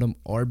teams around them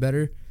are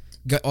better.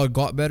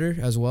 Got better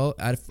as well.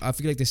 I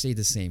feel like they stayed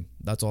the same.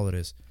 That's all it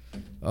is.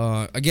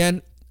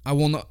 Again, I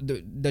will not.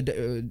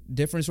 The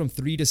difference from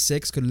 3 to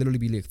 6 could literally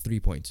be like 3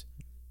 points,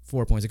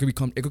 4 points. It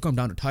could come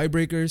down to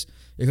tiebreakers.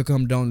 It could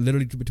come down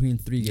literally between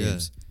 3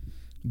 games.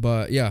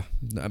 But yeah,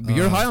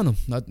 you're high on them.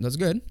 That's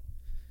good.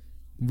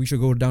 We should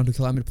go down to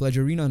Climate Pledge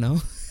Arena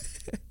now.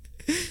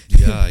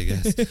 Yeah, I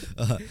guess.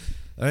 All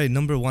right,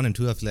 number 1 and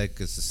 2. I feel like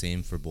it's the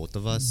same for both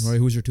of us. All right,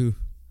 who's your 2?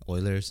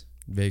 Oilers.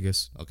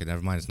 Vegas. Okay,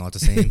 never mind. It's not the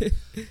same.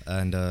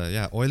 And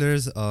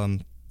Oilers.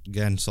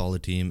 Again,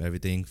 solid team.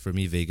 Everything for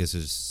me. Vegas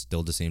is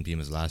still the same team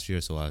as last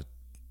year, so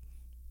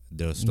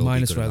they'll still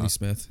minus be good Riley enough.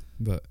 Smith,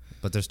 but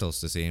they're still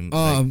the same.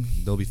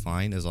 They'll be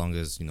fine as long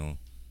as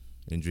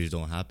injuries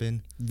don't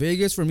happen.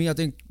 Vegas for me, I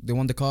think they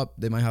won the cup.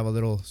 They might have a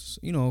little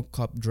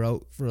cup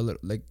drought for a little,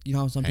 like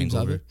how some teams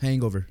have it.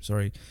 Hangover.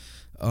 Sorry.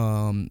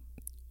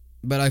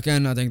 But I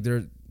think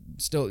they're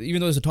still, even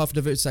though it's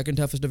a second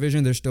toughest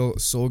division, they're still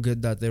so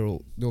good that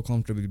they'll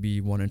comfortably be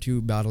 1 and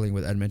 2 battling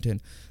with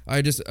Edmonton.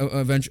 I just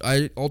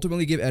I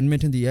ultimately give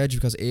Edmonton the edge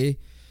because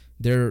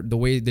they're the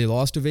way they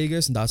lost to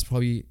Vegas, and that's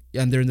probably,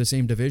 and they're in the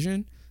same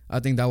division. I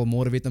think that will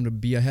motivate them to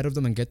be ahead of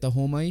them and get the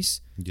home ice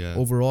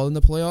overall in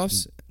the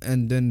playoffs.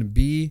 And then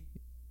B,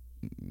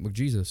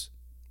 McJesus.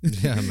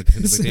 Yeah,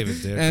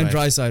 McDavid there. And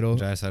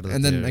Draisaitl.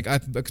 And then I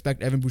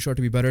expect Evan Bouchard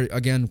to be better.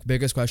 Again,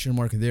 biggest question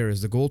mark there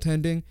is the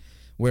goaltending.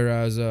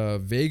 Whereas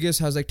Vegas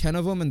has 10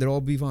 of them and they'll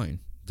all be fine.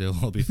 They'll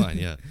all be fine,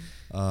 yeah.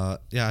 I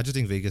just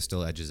think Vegas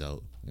still edges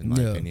out, in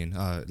my opinion.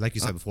 Like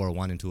you said before,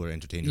 1 and 2 are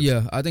entertainable.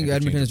 Yeah, I think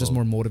Edmonton is just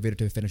more motivated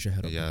to finish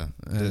ahead of them.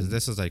 Yeah,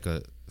 this is like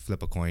a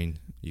flip a coin.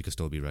 You could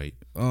still be right.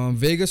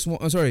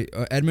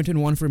 Edmonton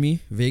 1 for me.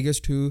 Vegas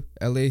 2,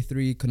 LA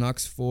 3,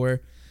 Canucks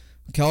 4,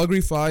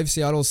 Calgary 5,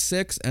 Seattle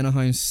 6,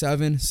 Anaheim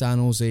 7, San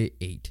Jose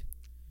 8.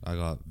 I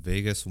got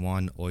Vegas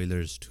 1,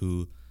 Oilers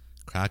 2,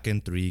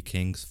 Kraken 3,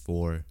 Kings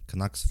 4,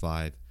 Canucks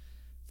 5,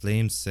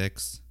 Flames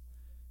 6,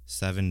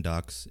 7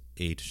 Ducks,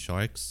 8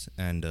 Sharks,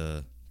 and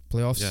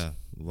playoffs. Yeah,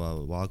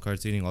 well, wild card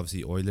seeding.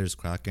 Obviously, Oilers,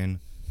 Kraken.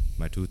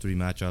 My 2-3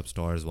 matchup.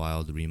 Stars,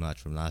 Wild, rematch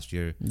from last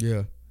year.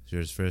 Yeah.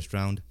 Here's first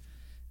round,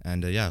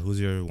 and who's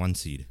your 1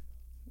 seed?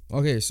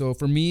 Okay, so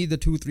for me, the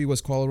 2-3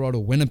 was Colorado,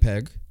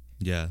 Winnipeg.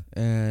 Yeah.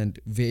 And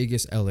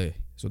Vegas, LA.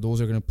 So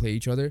those are gonna play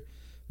each other.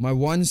 My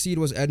 1 seed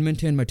was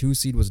Edmonton. My 2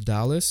 seed was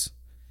Dallas.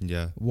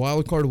 Yeah.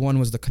 Wild card 1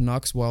 was the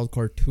Canucks. Wild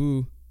card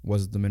 2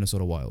 was the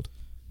Minnesota Wild.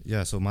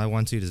 Yeah, so my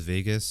 1 seed is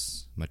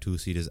Vegas. My 2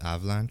 seed is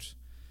Avalanche.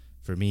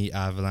 For me,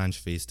 Avalanche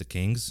face the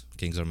Kings.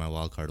 Kings are my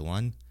wild card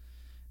 1.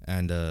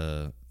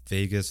 And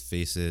Vegas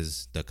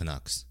faces the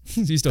Canucks.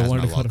 You still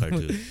want my wild card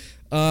 2.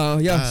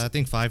 Yeah. I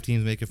think 5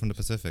 teams make it from the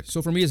Pacific.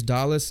 So for me, it's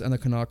Dallas and the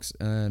Canucks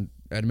and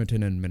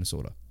Edmonton and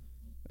Minnesota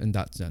in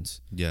that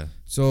sense. Yeah.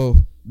 So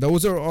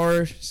those are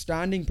our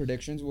standing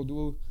predictions. We'll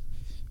do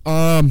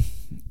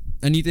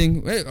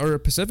anything. Hey, our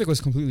Pacific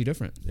was completely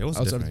different. It was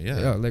different, yeah.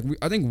 Yeah, like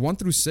I think 1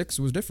 through 6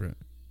 was different.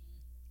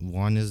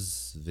 1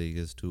 is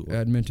Vegas, 2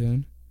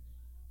 Edmonton,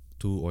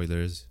 2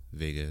 Oilers,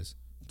 Vegas,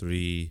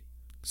 3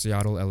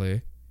 Seattle, LA,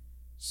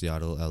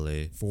 Seattle,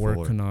 LA,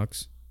 4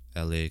 Canucks,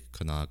 LA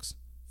Canucks,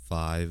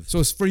 5. So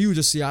it's for you,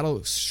 just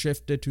Seattle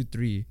shifted to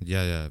 3.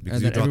 Yeah,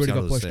 because and then everybody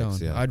Seattle got pushed 6, down.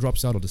 Yeah. I dropped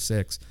Seattle to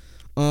 6.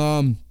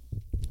 Before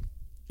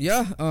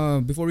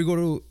we go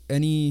to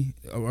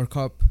our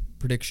cup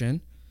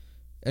prediction,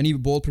 any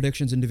bold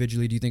predictions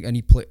individually? Do you think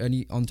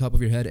any on top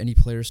of your head, any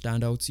player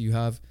standouts you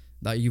have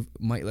that you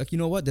might like? You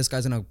know what, this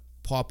guy's gonna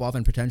pop off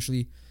and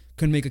potentially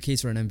can make a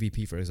case for an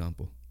MVP, for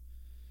example,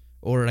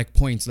 or like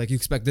points. Like you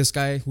expect this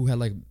guy who had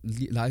like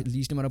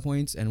least amount of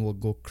points and will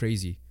go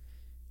crazy.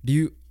 Do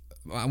you?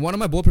 One of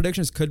my bold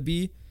predictions could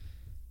be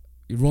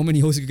Roman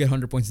Josi could get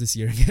 100 points this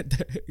year and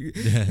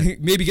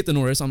maybe get the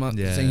Norris. I'm not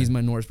saying he's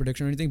my Norris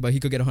prediction or anything, but he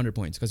could get 100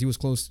 points because he was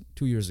close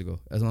 2 years ago,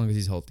 as long as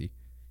he's healthy.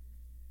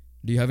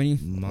 Do you have any?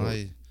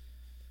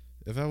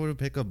 If I were to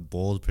pick a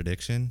bold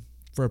prediction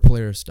for a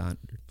player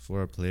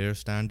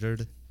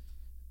standard,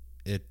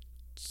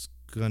 it's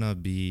gonna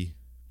be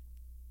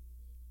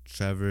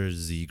Trevor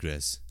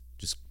Zegras.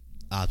 Just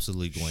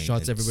absolutely going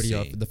shots insane.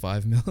 Everybody up at the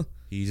 5 mil.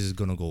 He's just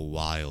gonna go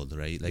wild,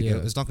 right? Like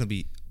it's not gonna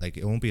be like,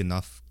 it won't be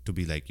enough to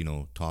be like,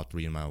 top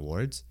 3 in my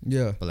awards.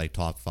 Yeah. But like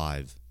top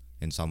 5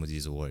 in some of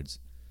these awards.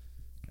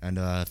 And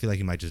I feel like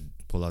he might just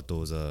pull out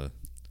those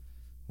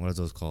what are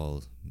those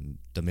called?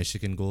 The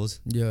Michigan goals.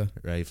 Yeah.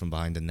 Right from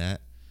behind the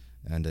net.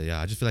 And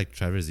I just feel like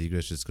Trevor Zegras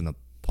is just gonna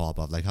pop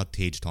up like how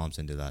Tage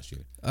Thompson did last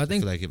year. I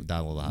feel like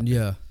that will happen.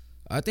 Yeah.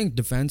 I think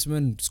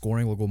defenseman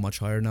scoring will go much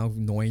higher now,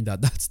 knowing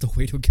that that's the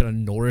way to get a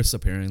Norris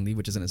apparently,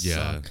 which is gonna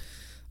suck.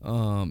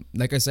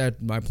 Like I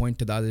said, my point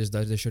to that is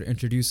that they should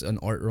introduce an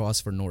Art Ross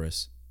for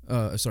Norris.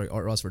 Art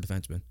Ross for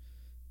defenseman.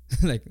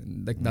 like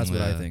that's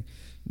what I think.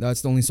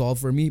 That's the only solve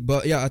for me.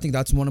 But yeah, I think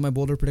that's one of my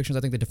bolder predictions. I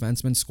think the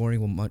defenseman scoring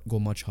will go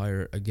much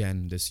higher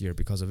again this year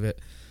because of it.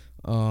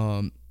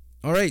 All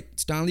right,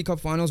 Stanley Cup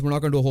Finals. We're not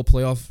gonna do a whole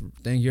playoff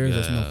thing here.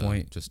 There's no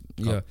point. Just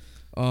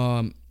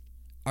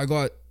I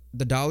got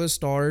the Dallas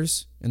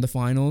Stars in the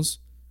finals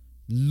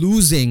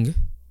losing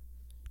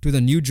to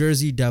the New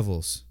Jersey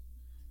Devils,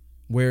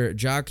 where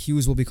Jack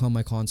Hughes will become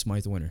my Conn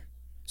Smythe winner.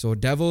 So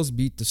Devils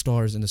beat the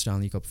Stars in the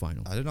Stanley Cup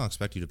Final. I did not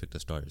expect you to pick the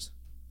Stars.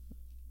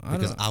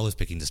 Because I was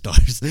picking the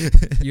Stars.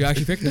 You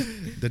actually picked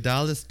it? The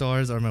Dallas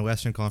Stars are my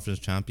Western Conference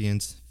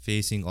champions,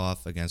 facing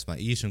off against my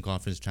Eastern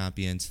Conference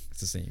champions. It's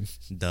the same.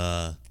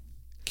 The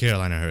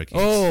Carolina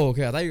Hurricanes. Oh,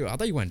 okay. I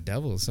thought you went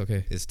Devils.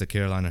 Okay. It's the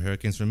Carolina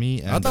Hurricanes for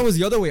me. And I thought it was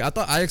the other way.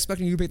 I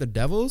expected you to pick the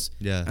Devils.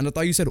 Yeah. And I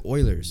thought you said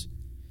Oilers.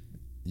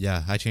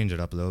 Yeah, I changed it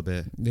up a little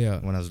bit. Yeah.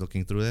 When I was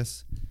looking through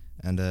this,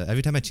 and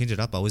every time I change it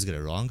up, I always get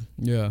it wrong.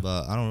 Yeah.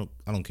 But I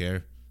don't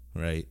care,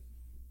 right?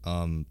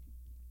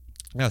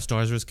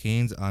 Stars vs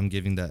Canes. I'm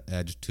giving the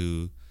edge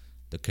to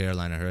the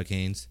Carolina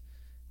Hurricanes,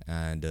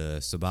 and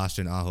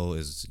Sebastian Aho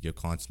is your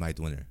Conn Smythe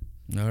winner.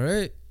 All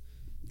right,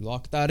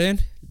 lock that in.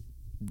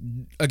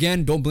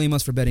 Again, don't blame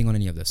us for betting on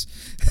any of this.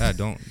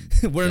 Don't.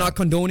 We're not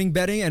condoning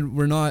betting, and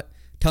we're not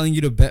telling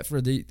you to bet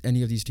for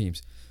any of these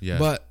teams. Yeah.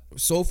 But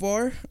so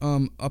far,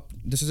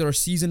 this is our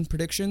season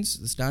predictions,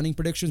 the standing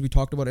predictions. We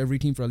talked about every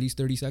team for at least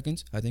 30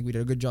 seconds. I think we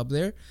did a good job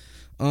there.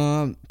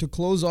 To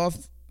close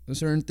off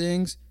certain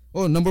things.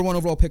 Oh, number 1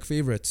 overall pick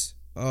favorites.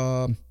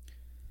 San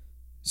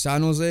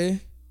Jose,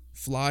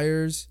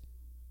 Flyers,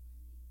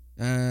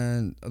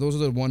 and those are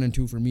the 1 and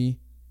 2 for me.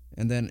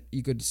 And then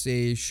you could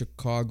say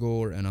Chicago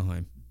or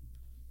Anaheim.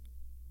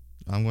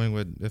 I'm going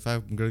with, if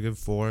I'm going to give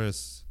 4,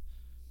 is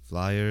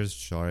Flyers,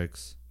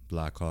 Sharks,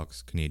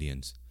 Blackhawks,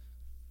 Canadians.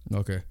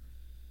 Okay.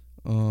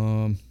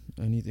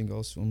 Anything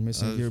else I'm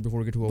missing here before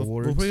we get to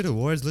awards? Before we get to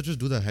awards, let's just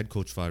do the head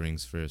coach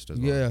firings first as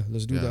well. Yeah,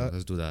 let's do that.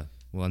 Let's do that.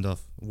 Well, and the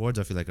awards,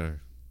 I feel like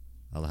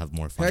I'll have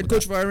more fun. Head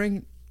coach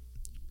firing.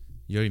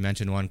 You already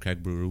mentioned one,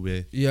 Craig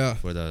Berube. Yeah.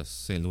 For the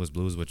St. Louis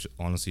Blues, which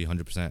honestly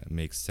 100%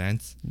 makes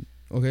sense.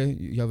 Okay,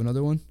 you have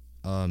another one?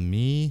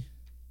 Me.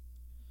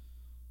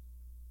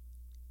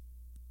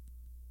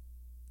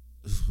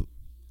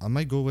 I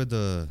might go with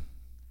the.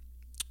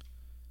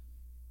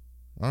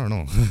 I don't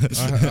know.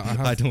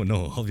 I don't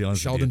know. I'll be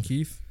honest. Sheldon with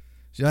you. Keefe.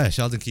 Yeah,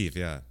 Sheldon Keefe.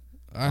 Yeah.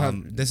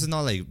 This is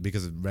not like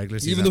because of regular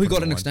season. Even though he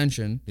got an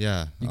extension,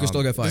 yeah, you can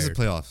still get fired. This is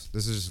playoffs.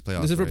 This is just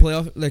playoffs. This is for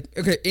playoff. Like,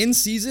 okay, in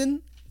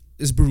season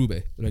is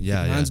Berube. Like,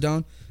 hands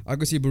down. I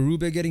could see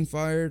Berube getting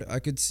fired. I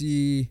could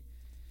see,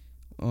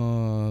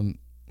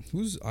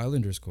 who's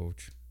Islanders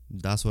coach?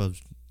 That's what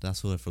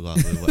I forgot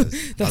who it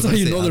was. That's how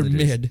you know they're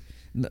mid.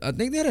 I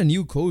think they had a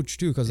new coach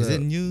too because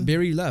new?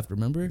 Barry left.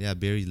 Remember? Yeah,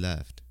 Barry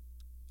left.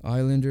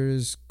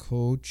 Islanders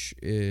coach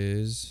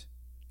is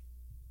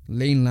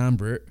Lane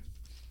Lambert.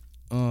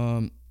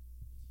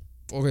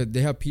 Okay,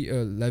 they have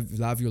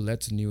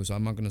Laviolette's new, so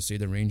I'm not gonna say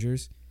the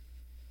Rangers.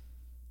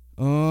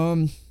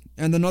 And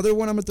another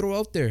one I'm gonna throw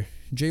out there,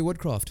 Jay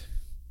Woodcroft.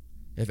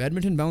 If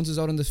Edmonton bounces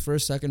out in this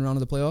second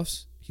round of the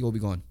playoffs, he will be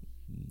gone.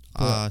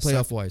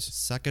 Playoff wise,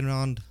 second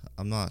round,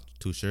 I'm not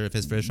too sure. If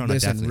his first round,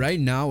 listen, right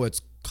now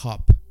it's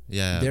Cup.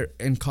 Yeah, they're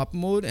in Cup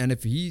mode, and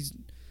if he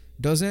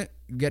doesn't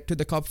get to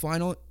the Cup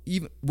final,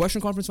 even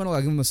Western Conference final,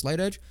 I'll give him a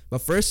slight edge. But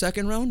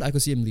second round, I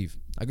could see him leave.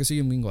 I could see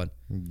him being gone.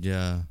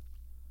 Yeah.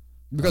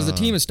 Because the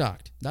team is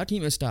stacked. That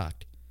team is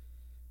stacked.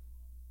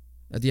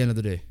 At the end of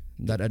the day,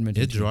 that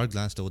Edmonton. Did Gerard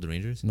Glass still with the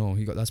Rangers? No,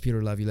 that's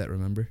Peter Laviolette.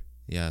 Remember?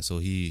 Yeah, so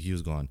he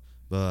was gone.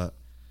 But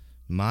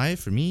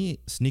for me,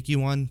 sneaky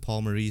one,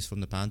 Paul Maurice from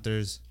the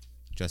Panthers,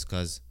 just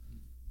cause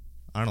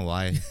I don't know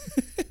why.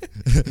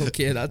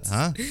 Okay, that's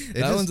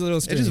that one's a little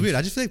strange. It's just weird.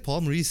 I just feel like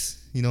Paul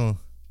Maurice,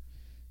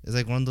 is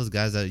like one of those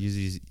guys that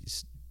usually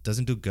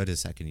doesn't do good his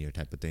second year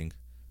type of thing.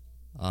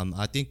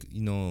 I think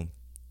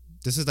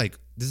this is like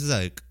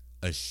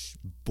a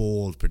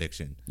bold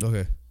prediction.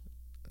 Okay.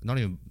 Not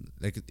even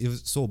like it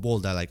was so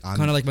bold that like I'm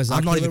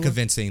not even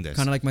convinced saying this.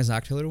 Kind of like my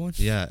Zach Taylor one.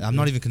 Yeah, I'm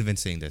not even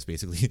convinced saying this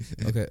basically.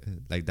 Okay.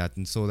 Like that,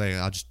 and so like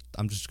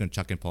I'm just gonna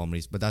chuck in Paul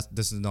Maurice, but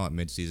this is not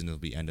mid-season. It'll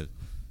be end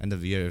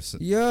of year. If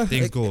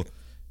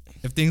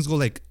things go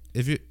like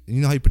if you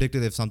know how you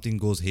predicted if something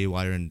goes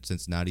haywire in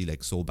Cincinnati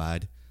like so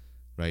bad,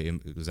 right?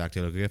 Zach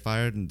Taylor could get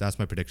fired, and that's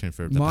my prediction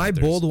for the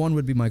Panthers. Bold one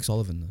would be Mike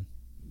Sullivan then,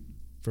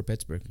 for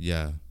Pittsburgh.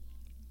 Yeah.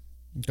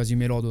 Because you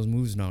made all those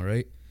moves now,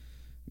 right?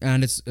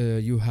 And it's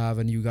you have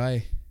a new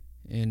guy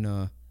in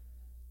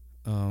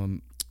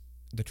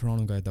the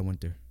Toronto guy that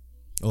went there.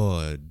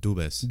 Oh,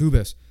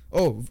 Dubas.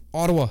 Oh,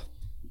 Ottawa.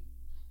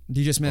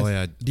 DJ Smith. Oh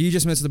yeah, DJ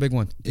Smith's the big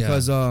one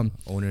because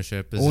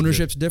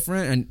ownership's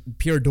different, and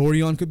Pierre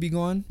Dorion could be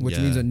gone, which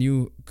means a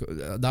new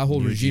that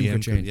whole regime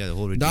could change. The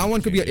whole regime. That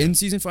one could be an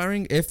in-season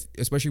firing if,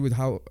 especially with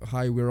how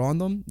high we're on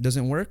them,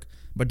 doesn't work.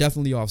 But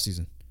definitely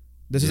off-season.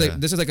 This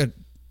is like a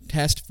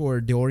test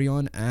for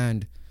Dorion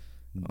and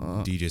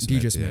DJ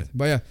Smith. Yeah.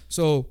 But yeah,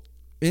 so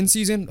in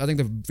season, I think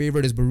the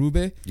favorite is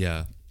Berube.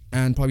 Yeah.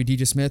 And probably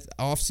DJ Smith.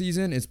 Off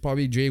season, it's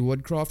probably Jay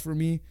Woodcroft for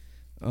me.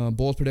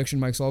 Bold prediction,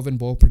 Mike Sullivan.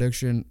 Bold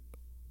prediction,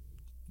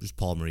 just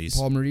Paul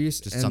Maurice.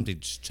 Just something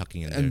just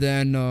chucking in there. And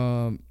then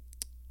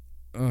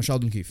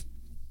Sheldon Keefe.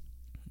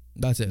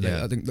 That's it.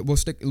 Yeah. I think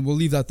we'll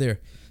leave that there.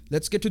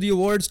 Let's get to the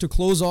awards to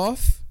close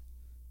off.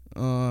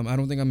 I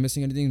don't think I'm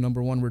missing anything.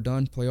 Number one, we're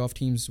done. Playoff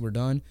teams, we're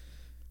done.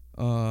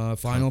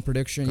 Final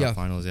prediction. Yeah.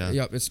 Finals, yeah.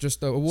 Yeah, it's just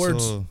the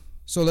awards.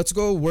 So let's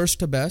go worst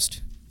to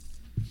best.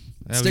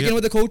 Sticking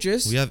with the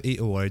coaches. We have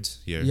 8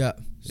 awards here. Yeah.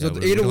 So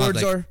the 8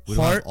 awards are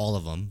Hart. All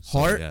of them.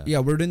 Hart. Yeah,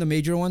 we're doing the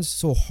major ones.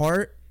 So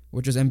Hart,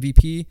 which is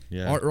MVP.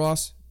 Yeah. Art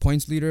Ross,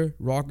 points leader.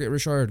 Rocket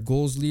Richard,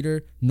 goals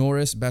leader.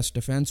 Norris, best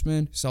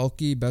defenseman.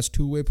 Selke, best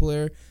two-way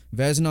player.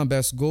 Vezina,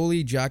 best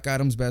goalie. Jack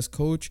Adams, best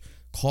coach.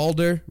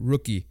 Calder,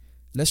 rookie.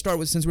 Let's start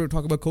with, since we were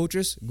talking about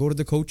coaches, go to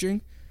the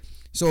coaching.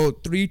 So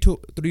 3 to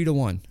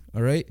 1.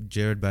 All right.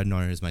 Jared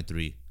Bednar is my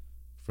 3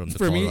 from the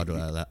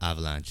Colorado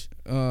Avalanche.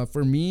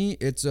 For me,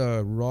 it's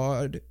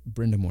Rod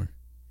Brindamore.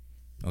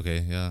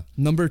 Okay, yeah.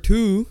 Number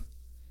 2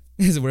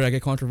 is where I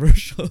get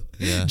controversial.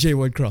 Yeah. Jay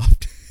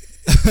Woodcroft.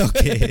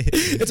 Okay.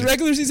 It's a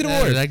regular season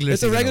award.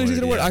 It's a regular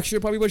season award.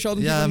 Actually, probably what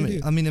Sheldon. Yeah,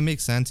 I mean, it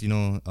makes sense.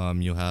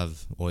 You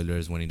have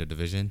Oilers winning the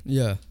division.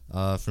 Yeah.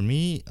 For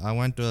me, I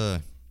went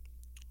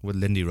with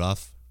Lindy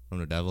Ruff from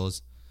the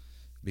Devils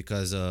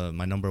because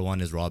my number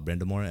 1 is Rod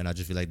Brindamore, and I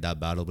just feel like that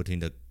battle between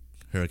the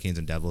Hurricanes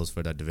and Devils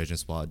for that division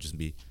spot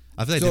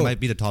I feel like they might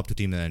be the top 2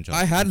 team in the NHL.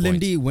 I had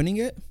Lindy winning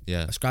it.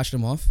 Yeah. I scratched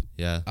him off.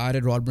 Yeah. I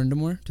added Rod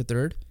Brindamore to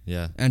 3rd.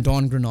 Yeah. And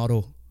Don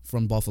Granato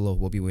from Buffalo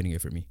will be winning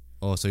it for me.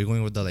 Oh, so you're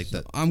going with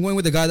I'm going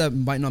with the guy that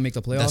might not make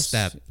the playoffs.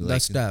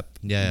 That step.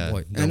 Yeah.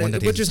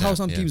 And which is how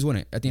some teams win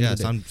it at the end of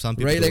the day. Some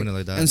people win it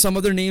like that. And some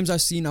other names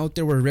I've seen out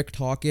there were Rick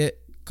Tocchet,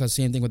 because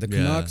same thing with the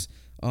Canucks.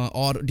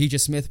 DJ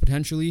Smith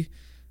potentially.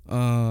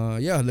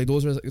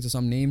 Those are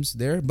some names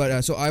there.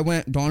 But so I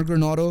went Don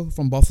Granato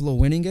from Buffalo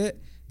winning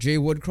it. Jay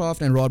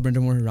Woodcroft and Rod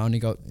Brindamore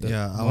rounding out the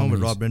I went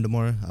with Rod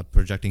Brindamore. I'm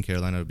projecting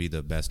Carolina to be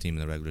the best team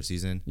in the regular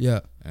season.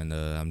 Yeah. And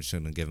I'm just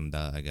going to give him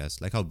that, I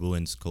guess. Like how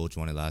Bruins coach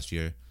won it last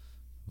year.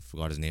 I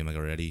forgot his name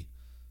already.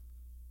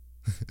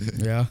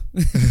 Yeah.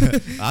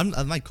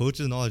 My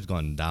coach's knowledge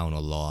gone down a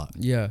lot.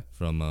 Yeah.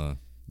 From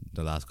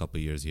the last couple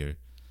of years here.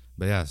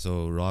 But yeah,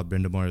 so Rod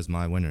Brindamore is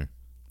my winner.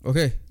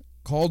 Okay.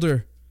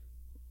 Calder.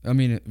 I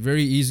mean,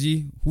 very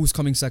easy. Who's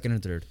coming second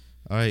and third?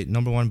 All right,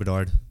 number 1,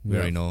 Bedard. We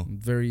already know.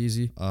 Very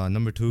easy.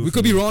 Number 2. We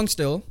could be wrong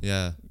still.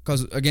 Yeah.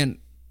 Because, again,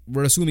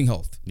 we're assuming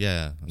health.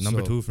 Yeah.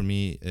 Number 2 for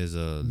me is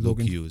Luke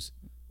Hughes.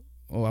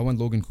 Oh, I went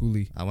Logan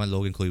Cooley. I went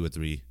Logan Cooley with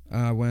 3.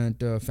 I went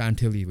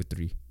Fantilli with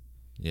 3.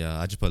 Yeah,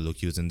 I just put Luke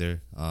Hughes in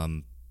there.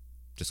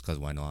 Just because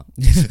why not?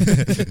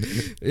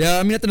 Yeah,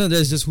 I mean, at the end of the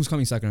day, it's just who's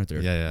coming second or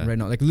third. Yeah. Right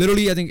now. Like,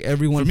 literally, I think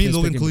everyone... For me,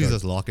 Logan Cooley's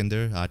just lock in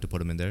there. I had to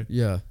put him in there.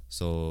 Yeah.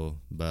 So,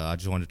 but I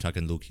just wanted to chuck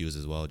in Luke Hughes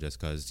as well, just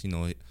because,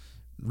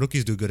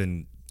 rookies do good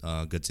in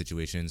good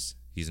situations.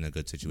 He's in a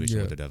good situation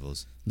with the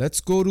Devils.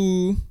 Let's go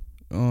to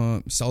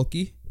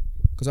Selke,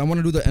 because I want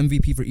to do the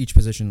MVP for each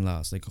position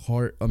last. Like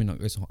Hart, I mean,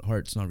 it's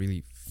Hart's not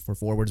really for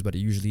forwards, but it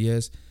usually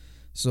is.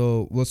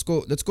 So let's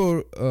go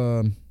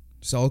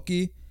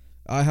Selke.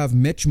 I have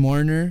Mitch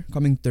Marner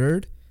coming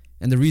third,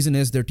 and the reason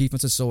is their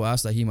defense is so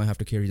ass that he might have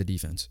to carry the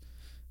defense.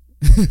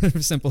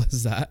 Simple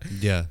as that.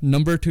 Yeah.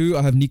 Number 2,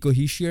 I have Nico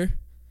Hischier,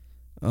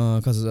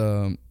 because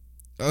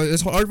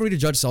it's hard for me to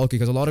judge Selke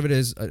because a lot of it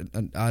is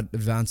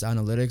advanced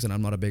analytics, and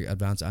I'm not a big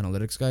advanced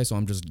analytics guy, so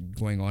I'm just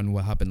going on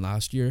what happened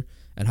last year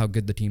and how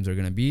good the teams are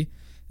going to be.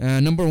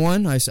 And number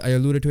 1, I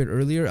alluded to it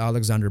earlier,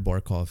 Alexander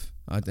Barkov.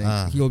 I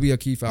think he'll be a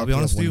key factor. I'll be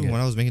honest with you,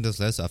 when I was making this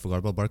list, I forgot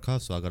about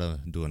Barkov, so I got to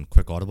do a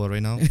quick audible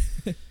right now.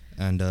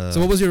 And so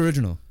what was your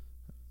original?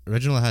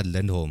 Original, I had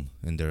Lindholm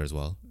in there as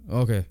well.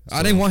 Okay. So,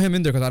 I didn't want him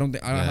in there because I don't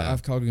think I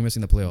have Calgary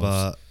missing the playoffs.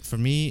 But for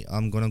me,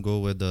 I'm going to go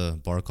with the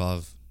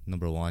Barkov,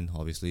 number 1,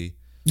 obviously.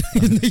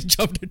 They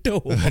jumped into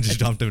 1. I just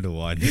jumped into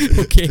 1.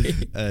 Okay.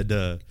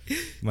 And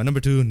my number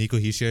 2, Nico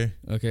Hischier.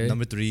 Okay.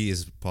 Number 3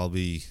 is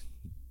probably...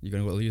 You're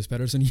going to go Elias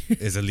Pettersson here?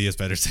 Is Elias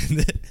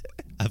Pettersson.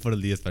 I put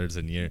Elias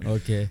Pettersson here.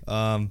 Okay.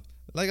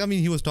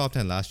 He was top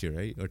 10 last year,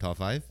 right? Or top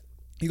 5?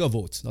 He got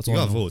votes. That's all. He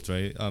got votes,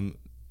 right?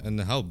 And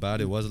how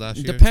bad it was last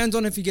year. Depends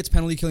on if he gets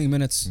penalty killing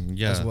minutes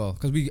as well.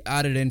 Because we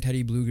added in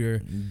Teddy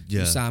Bluger,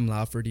 Sam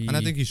Lafferty, and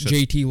I think he should.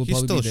 JT will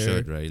probably be there. He still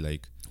should, right?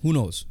 Like, who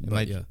knows?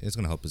 It's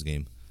gonna help his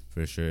game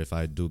for sure. If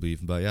I do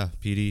believe, but yeah,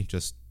 PD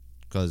just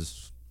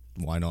because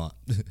why not?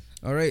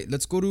 All right,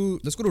 let's go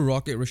to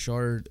Rocket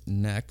Richard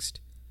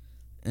next,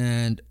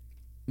 and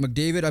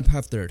McDavid I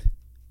have third.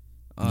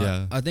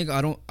 I think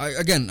I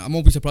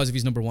won't be surprised if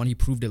he's number 1. He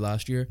proved it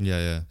last year.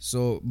 Yeah.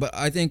 So, but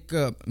I think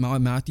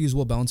Matthews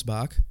will bounce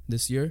back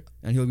this year,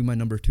 and he'll be my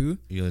number 2.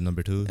 You're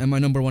number 2. And my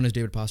number 1 is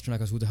David Pastrnak,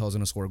 because who the hell is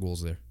going to score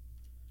goals there?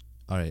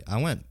 All right,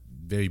 I went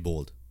very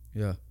bold.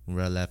 Yeah.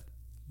 Where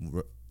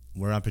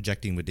I'm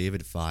projecting with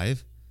David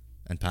 5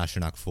 and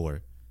Pastrnak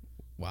 4.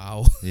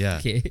 Wow. Yeah.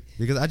 Okay.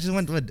 Because I just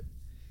went with...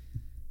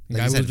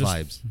 Like I said,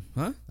 vibes.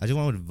 Huh? I just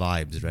went with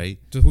vibes, right?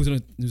 So who's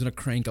gonna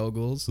crank out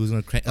goals? Who's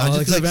gonna crank?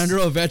 Alexander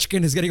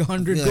Ovechkin is getting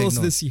 100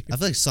 goals this year. I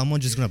feel like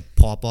someone's just gonna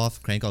pop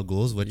off, crank out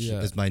goals, which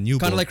is my new.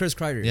 Kind of like Chris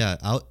Kreider. Yeah,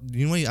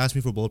 when you asked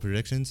me for bold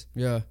predictions.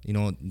 Yeah.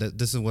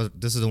 This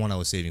is the one I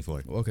was saving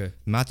for. Okay.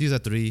 Matthews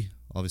at 3,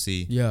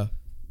 obviously. Yeah.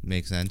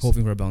 Makes sense.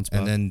 Hoping for a bounce back.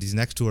 And then these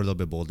next 2 are a little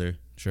bit bolder.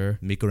 Sure.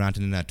 Mikko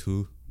Rantanen at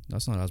 2.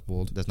 That's not as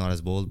bold.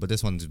 But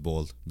this one's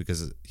bold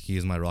because he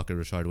is my Rocket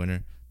Richard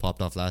winner.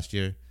 Popped off last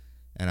year.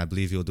 And I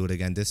believe he'll do it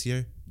again this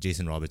year.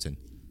 Jason Robertson.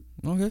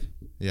 Okay.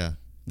 Yeah.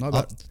 Not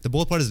bad. The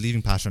bold part is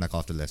leaving Pastrnak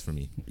off the list for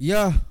me.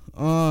 Yeah.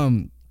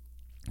 Pastrnak,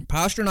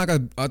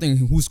 I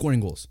think who's scoring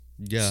goals?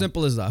 Yeah.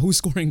 Simple as that. Who's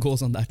scoring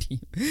goals on that team?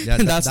 Yeah.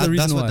 That's the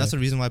reason why. That's the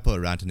reason why I put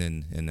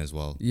Rantanen in as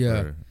well.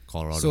 Yeah. For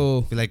Colorado. So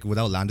I feel like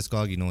without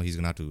Landeskog, he's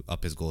going to have to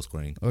up his goal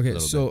scoring. Okay.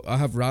 So I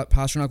have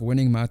Pastrnak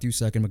winning, Matthews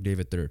second,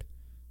 McDavid third.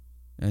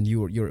 And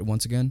you're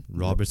once again?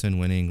 Robertson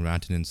winning,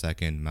 Rantanen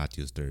second,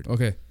 Matthews third.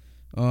 Okay.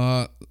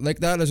 Like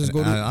that, let's just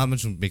go to... I'm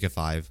just going to make it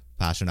 5.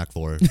 Pastrnak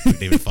 4.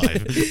 David 5.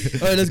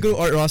 All right, let's go to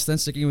Art Ross then,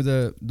 sticking with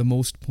the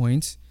most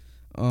points.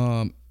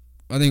 I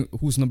think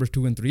who's number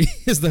 2 and 3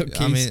 is the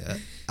case.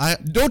 I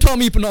mean, don't tell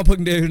me you're not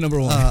putting David number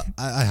 1.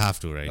 I have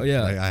to, right? Oh,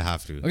 yeah. Like, I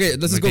have to. Okay,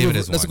 let's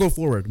go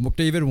forward.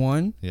 McDavid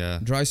 1. Yeah.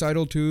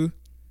 Draisaitl 2.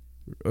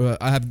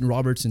 I have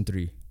Robertson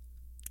 3.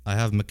 I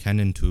have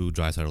McKinnon 2,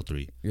 Draisaitl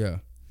 3. Yeah.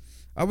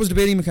 I was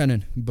debating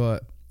McKinnon,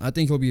 but I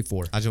think he'll be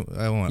 4. I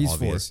want He's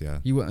obvious,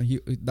 4.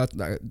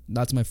 Yeah.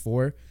 That's my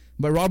 4.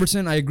 But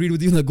Robertson, I agreed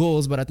with you in the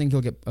goals, but I think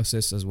he'll get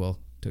assists as well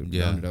to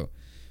round it out.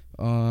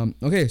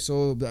 Okay,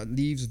 so that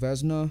leaves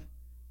Vezina,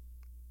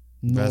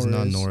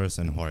 Norris,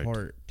 and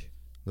Hart.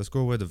 Let's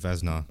go with the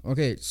Vezina.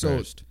 Okay, so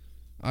first.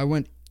 I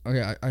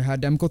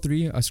had Demko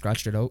 3. I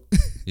scratched it out.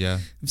 Yeah.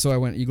 So I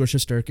went Igor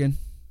Shesterkin.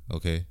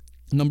 Okay.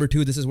 Number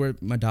 2, this is where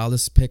my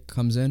Dallas pick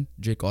comes in,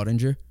 Jake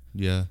Ottinger.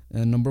 Yeah.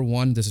 And number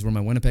 1, this is where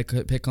my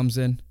Winnipeg pick comes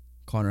in,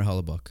 Connor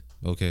Hellebuck.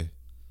 Okay.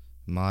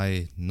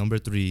 My number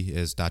 3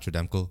 is Thatcher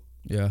Demko.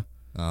 Yeah.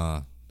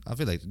 I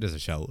feel like there's a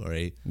shout,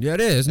 right? Yeah,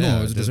 it is.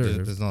 No, it's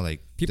deserved. There's not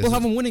like... People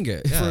have him winning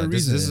it for a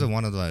reason. This is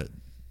one of the...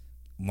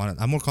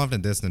 I'm more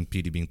confident this than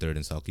PD being third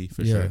in Selke,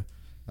 for sure.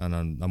 And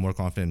I'm more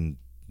confident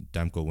in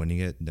Demko winning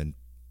it than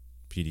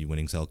PD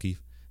winning Selke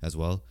as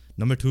well.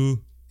 Number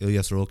 2,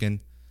 Ilya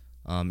Sorokin.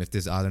 If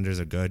these Islanders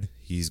are good,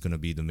 he's going to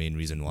be the main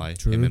reason why.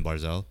 True. Him and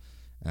Barzal.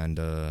 And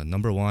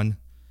number 1,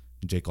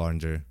 Jake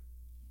Ottinger.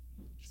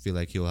 Feel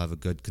like he'll have a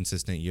good,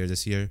 consistent year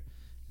this year.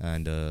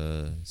 And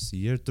it's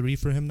year 3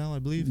 for him now, I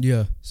believe.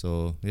 Yeah.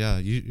 So, yeah,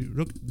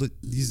 look,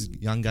 these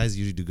young guys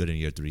usually do good in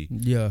year 3.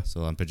 Yeah.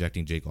 So, I'm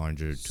projecting Jake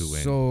Onger to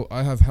win. So,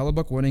 I have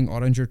Hellebuck winning,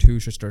 Ottinger 2,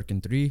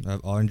 Shesterkin 3. I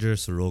have Onger,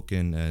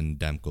 Sorokin, and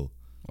Demko.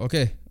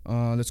 Okay,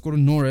 let's go to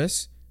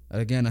Norris.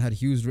 Again, I had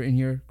Hughes written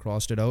here,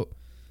 crossed it out.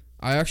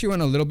 I actually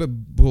went a little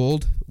bit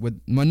bold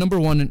with my number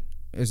 1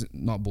 is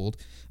not bold,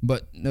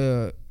 but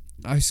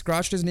I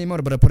scratched his name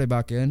out, but I put it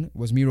back in.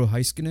 Was Miro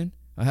Heiskanen.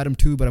 I had him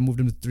 2, but I moved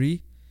him to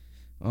 3.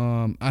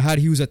 I had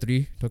Hughes at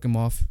 3, took him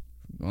off.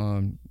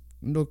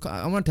 No,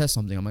 I want to test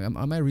something. I'm like,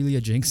 am I really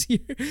a jinx here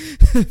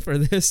for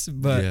this?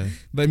 But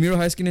Miro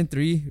Heiskanen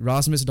 3,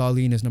 Rasmus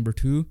Dahlin is number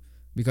 2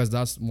 because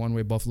that's one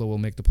way Buffalo will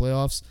make the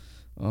playoffs.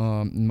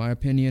 In my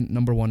opinion,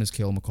 number 1 is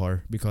Cale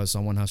Makar because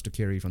someone has to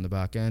carry from the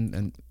back end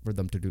and for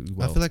them to do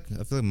well. I feel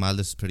like my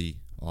list is pretty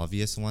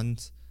obvious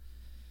ones,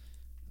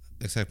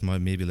 except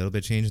maybe a little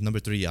bit changed. Number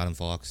 3, Adam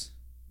Fox,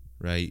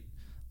 right?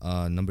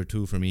 Number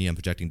 2 for me, I'm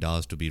projecting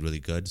Dallas to be really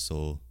good,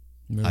 so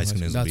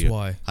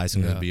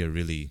Heiskanen will be a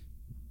really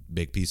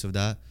big piece of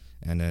that.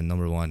 And then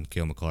number 1,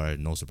 Cale Makar,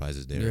 no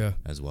surprises there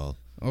as well.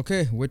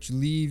 Okay, which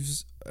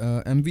leaves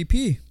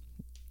MVP,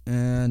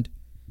 and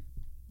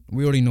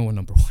we already know what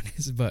number 1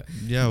 is, but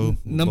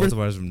both of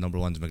ours number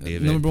 1's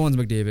McDavid. Number 1's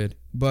McDavid,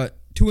 but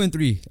 2 and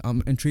 3,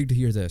 I'm intrigued to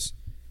hear this.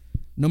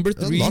 Number 3,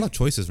 there's a lot of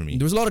choices for me.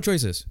 There was a lot of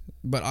choices,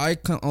 but I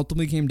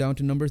ultimately came down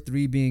to number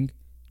 3 being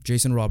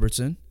Jason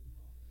Robertson,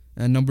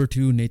 and number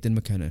 2 Nathan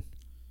McKinnon.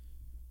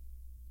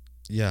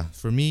 Yeah,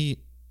 for me,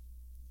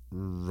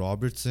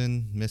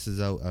 Robertson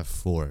misses out at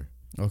 4.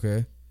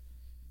 Okay.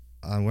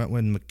 I went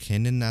with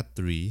McKinnon at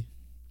 3,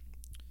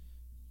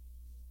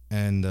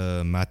 and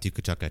Matthew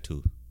Tkachuk at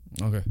 2.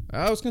 Okay,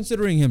 I was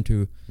considering him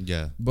too.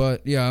 Yeah,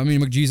 but yeah, I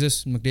mean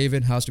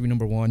McDavid has to be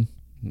number 1.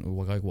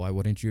 Like, why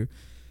wouldn't you?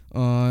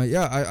 I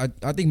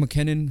think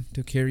McKinnon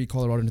to carry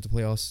Colorado into the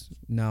playoffs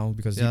now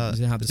because he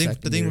doesn't have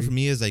the thing for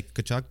me is like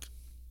Tkachuk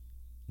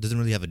doesn't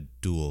really have a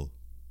duo,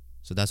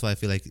 so that's why I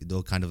feel like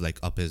they'll kind of like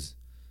up his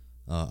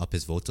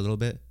votes a little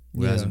bit.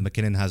 Whereas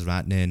McKinnon has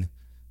Rantanen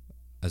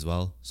as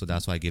well, so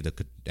that's why I gave the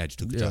edge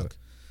to Tkachuk. Yeah.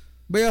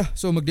 But yeah,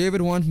 so McDavid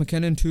 1,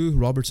 McKinnon 2,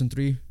 Robertson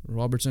 3.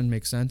 Robertson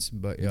makes sense,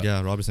 but yeah.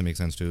 Yeah, Robertson makes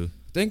sense too.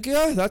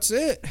 That's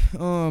it.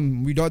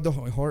 We got the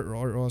Hart,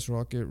 Ross,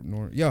 Rocket,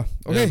 okay. Yeah,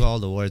 we got all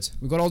the awards.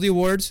 We got all the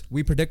awards.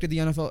 We predicted the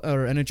NFL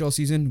or NHL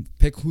season.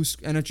 Pick who's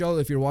NHL.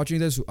 If you're watching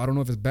this, I don't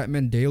know if it's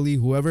Batman, Daily,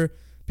 whoever.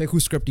 Pick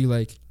whose script you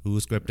like.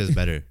 Whose script is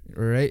better?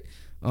 All right.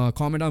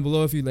 Comment down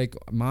below if you like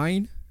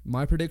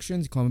my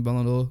predictions. Comment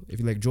down below if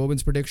you like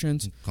Jobin's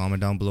predictions.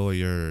 Comment down below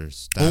your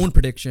own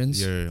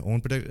predictions. If you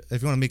want to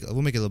we'll make it a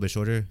little bit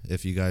shorter.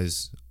 If you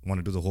guys want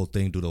to do the whole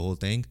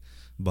thing.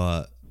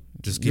 But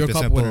just keep it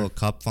simple. Winner.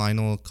 Cup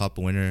final, cup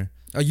winner.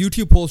 A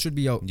YouTube poll should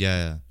be out.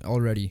 Yeah.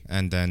 Already.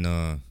 And then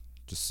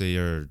just say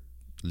your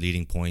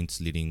leading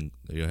points,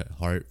 your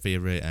Hart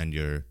favorite, and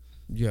your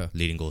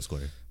leading goal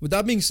scorer. With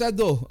that being said,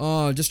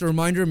 though, just a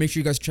reminder: make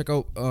sure you guys check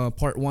out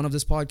part 1 of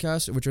this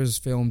podcast, which was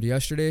filmed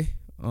yesterday.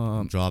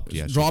 Dropped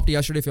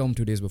yesterday, filmed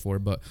 2 days before,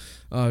 but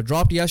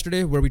dropped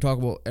yesterday, where we talk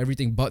about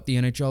everything but the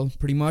NHL,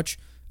 pretty much.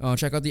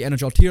 Check out the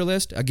NHL tier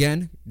list.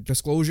 Again,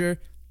 disclosure: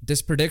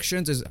 this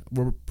predictions is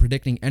we're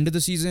predicting end of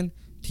the season.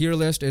 Tier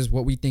list is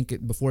what we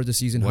think before the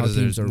season. What is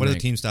the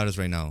team status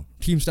right now?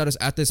 Team status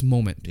at this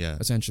moment. Yeah,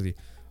 essentially.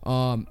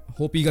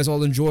 Hope you guys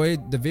all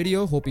enjoyed the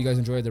video. Hope you guys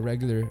enjoyed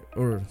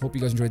hope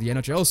you guys enjoyed the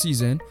NHL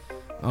season.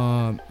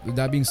 With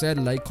that being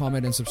said, like,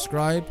 comment, and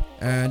subscribe,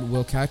 and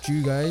we'll catch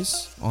you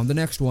guys on the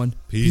next one.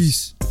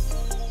 Peace.